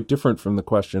seems quite different from the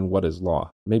question, what is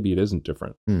law? Maybe it isn't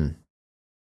different.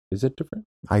 Is it different?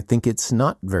 I think it's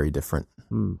not very different.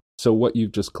 So what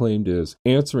you've just claimed is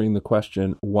answering the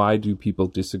question, why do people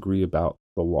disagree about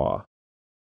the law,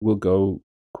 will go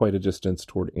quite a distance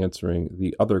toward answering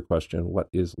the other question, what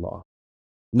is law?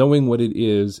 Knowing what it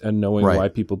is and knowing why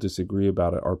people disagree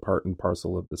about it are part and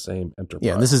parcel of the same enterprise.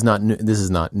 Yeah, this is not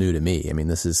new to me. I mean,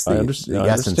 this is the essence of it. I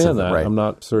understand that. Right. I'm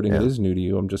not asserting it is new to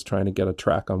you. I'm just trying to get a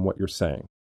track on what you're saying.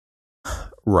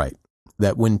 Right.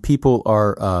 That when people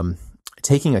are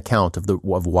taking account of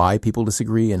why people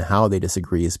disagree and how they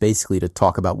disagree is basically to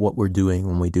talk about what we're doing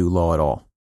when we do law at all.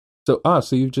 So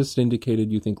you've just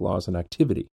indicated you think law is an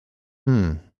activity.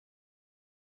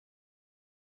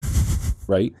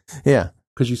 Right? Yeah.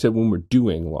 Because you said when we're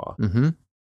doing law. Mm-hmm.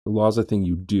 The law is a thing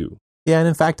you do. Yeah, and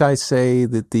in fact, I say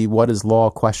that the what is law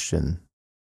question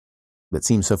that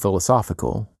seems so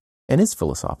philosophical, and is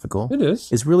philosophical. It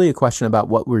is really a question about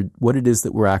what it is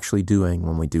that we're actually doing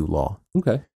when we do law.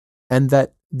 Okay. And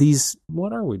that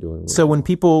what are we doing? So when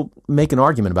people make an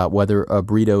argument about whether a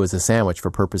burrito is a sandwich for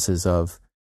purposes of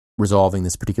resolving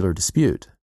this particular dispute,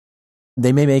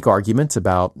 they may make arguments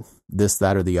about this,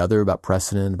 that, or the other, about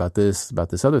precedent, about this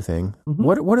other thing. Mm-hmm.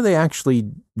 What are they actually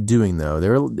doing, though?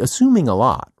 They're assuming a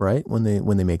lot, right? When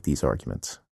they make these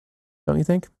arguments, don't you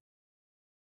think?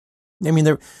 I mean,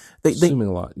 they assuming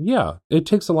a lot. Yeah, it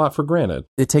takes a lot for granted.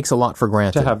 It takes a lot for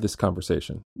granted to have this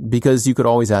conversation, because you could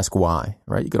always ask why,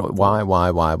 right? You could why.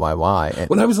 And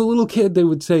when I was a little kid, they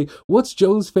would say, "What's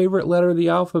Joe's favorite letter of the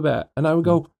alphabet?" And I would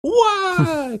go,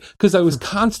 "Why?" Because I was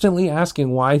constantly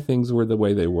asking why things were the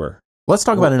way they were. Let's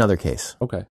talk about another case.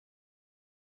 Okay,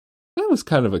 that was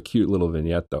kind of a cute little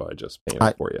vignette, though. I just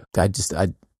painted for you.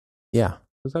 Yeah,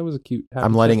 because I was a cute.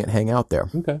 I'm letting it hang out there.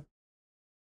 Okay.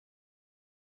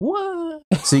 What?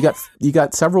 So you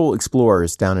got several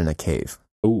explorers down in a cave.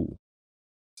 Oh,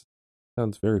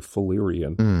 sounds very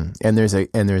Fullerian. And there's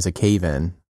a cave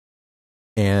in,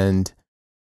 and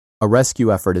a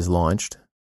rescue effort is launched,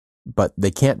 but they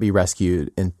can't be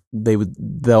rescued, and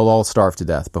they'll all starve to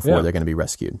death before they're going to be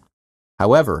rescued.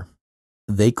 However,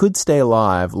 they could stay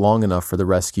alive long enough for the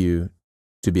rescue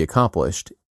to be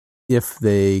accomplished if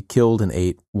they killed and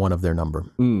ate one of their number.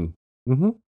 Mm-hmm.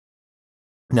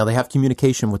 Now, they have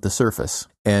communication with the surface,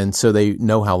 and so they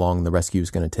know how long the rescue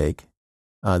is going to take.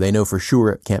 They know for sure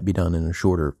it can't be done in a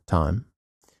shorter time.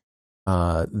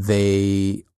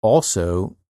 They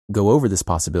also go over this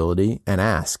possibility and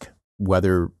ask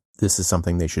whether this is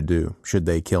something they should do. Should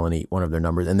they kill and eat one of their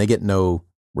numbers? And they get no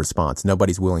response.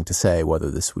 Nobody's willing to say whether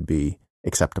this would be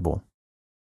acceptable.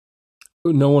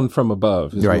 No one from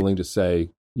above is willing to say,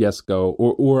 yes, go.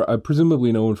 Or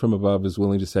presumably no one from above is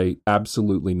willing to say,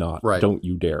 absolutely not. Right. Don't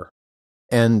you dare.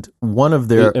 And one of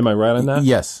their... Am I right on that?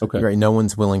 Yes. Okay. Right. No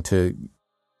one's willing to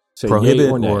say prohibit yay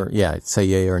or nay. Say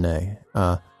yay or nay.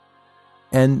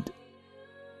 And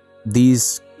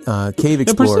these cave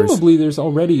explorers... And presumably there's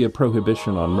already a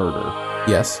prohibition on murder.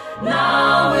 Yes.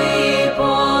 Now we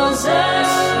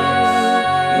possess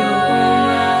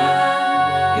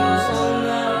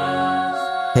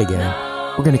Hey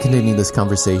gang, we're going to continue this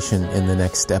conversation in the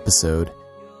next episode,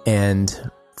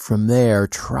 and from there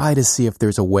try to see if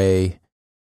there's a way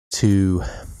to,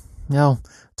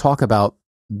 talk about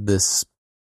this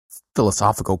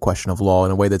philosophical question of law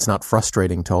in a way that's not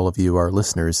frustrating to all of you, our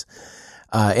listeners,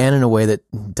 and in a way that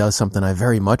does something I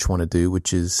very much want to do,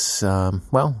 which is,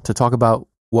 to talk about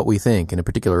what we think, and in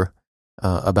particular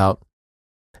about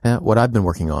what I've been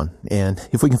working on. And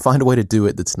if we can find a way to do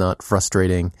it that's not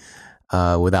frustrating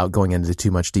without going into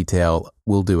too much detail,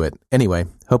 we'll do it. Anyway,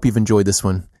 hope you've enjoyed this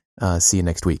one. See you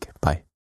next week. Bye.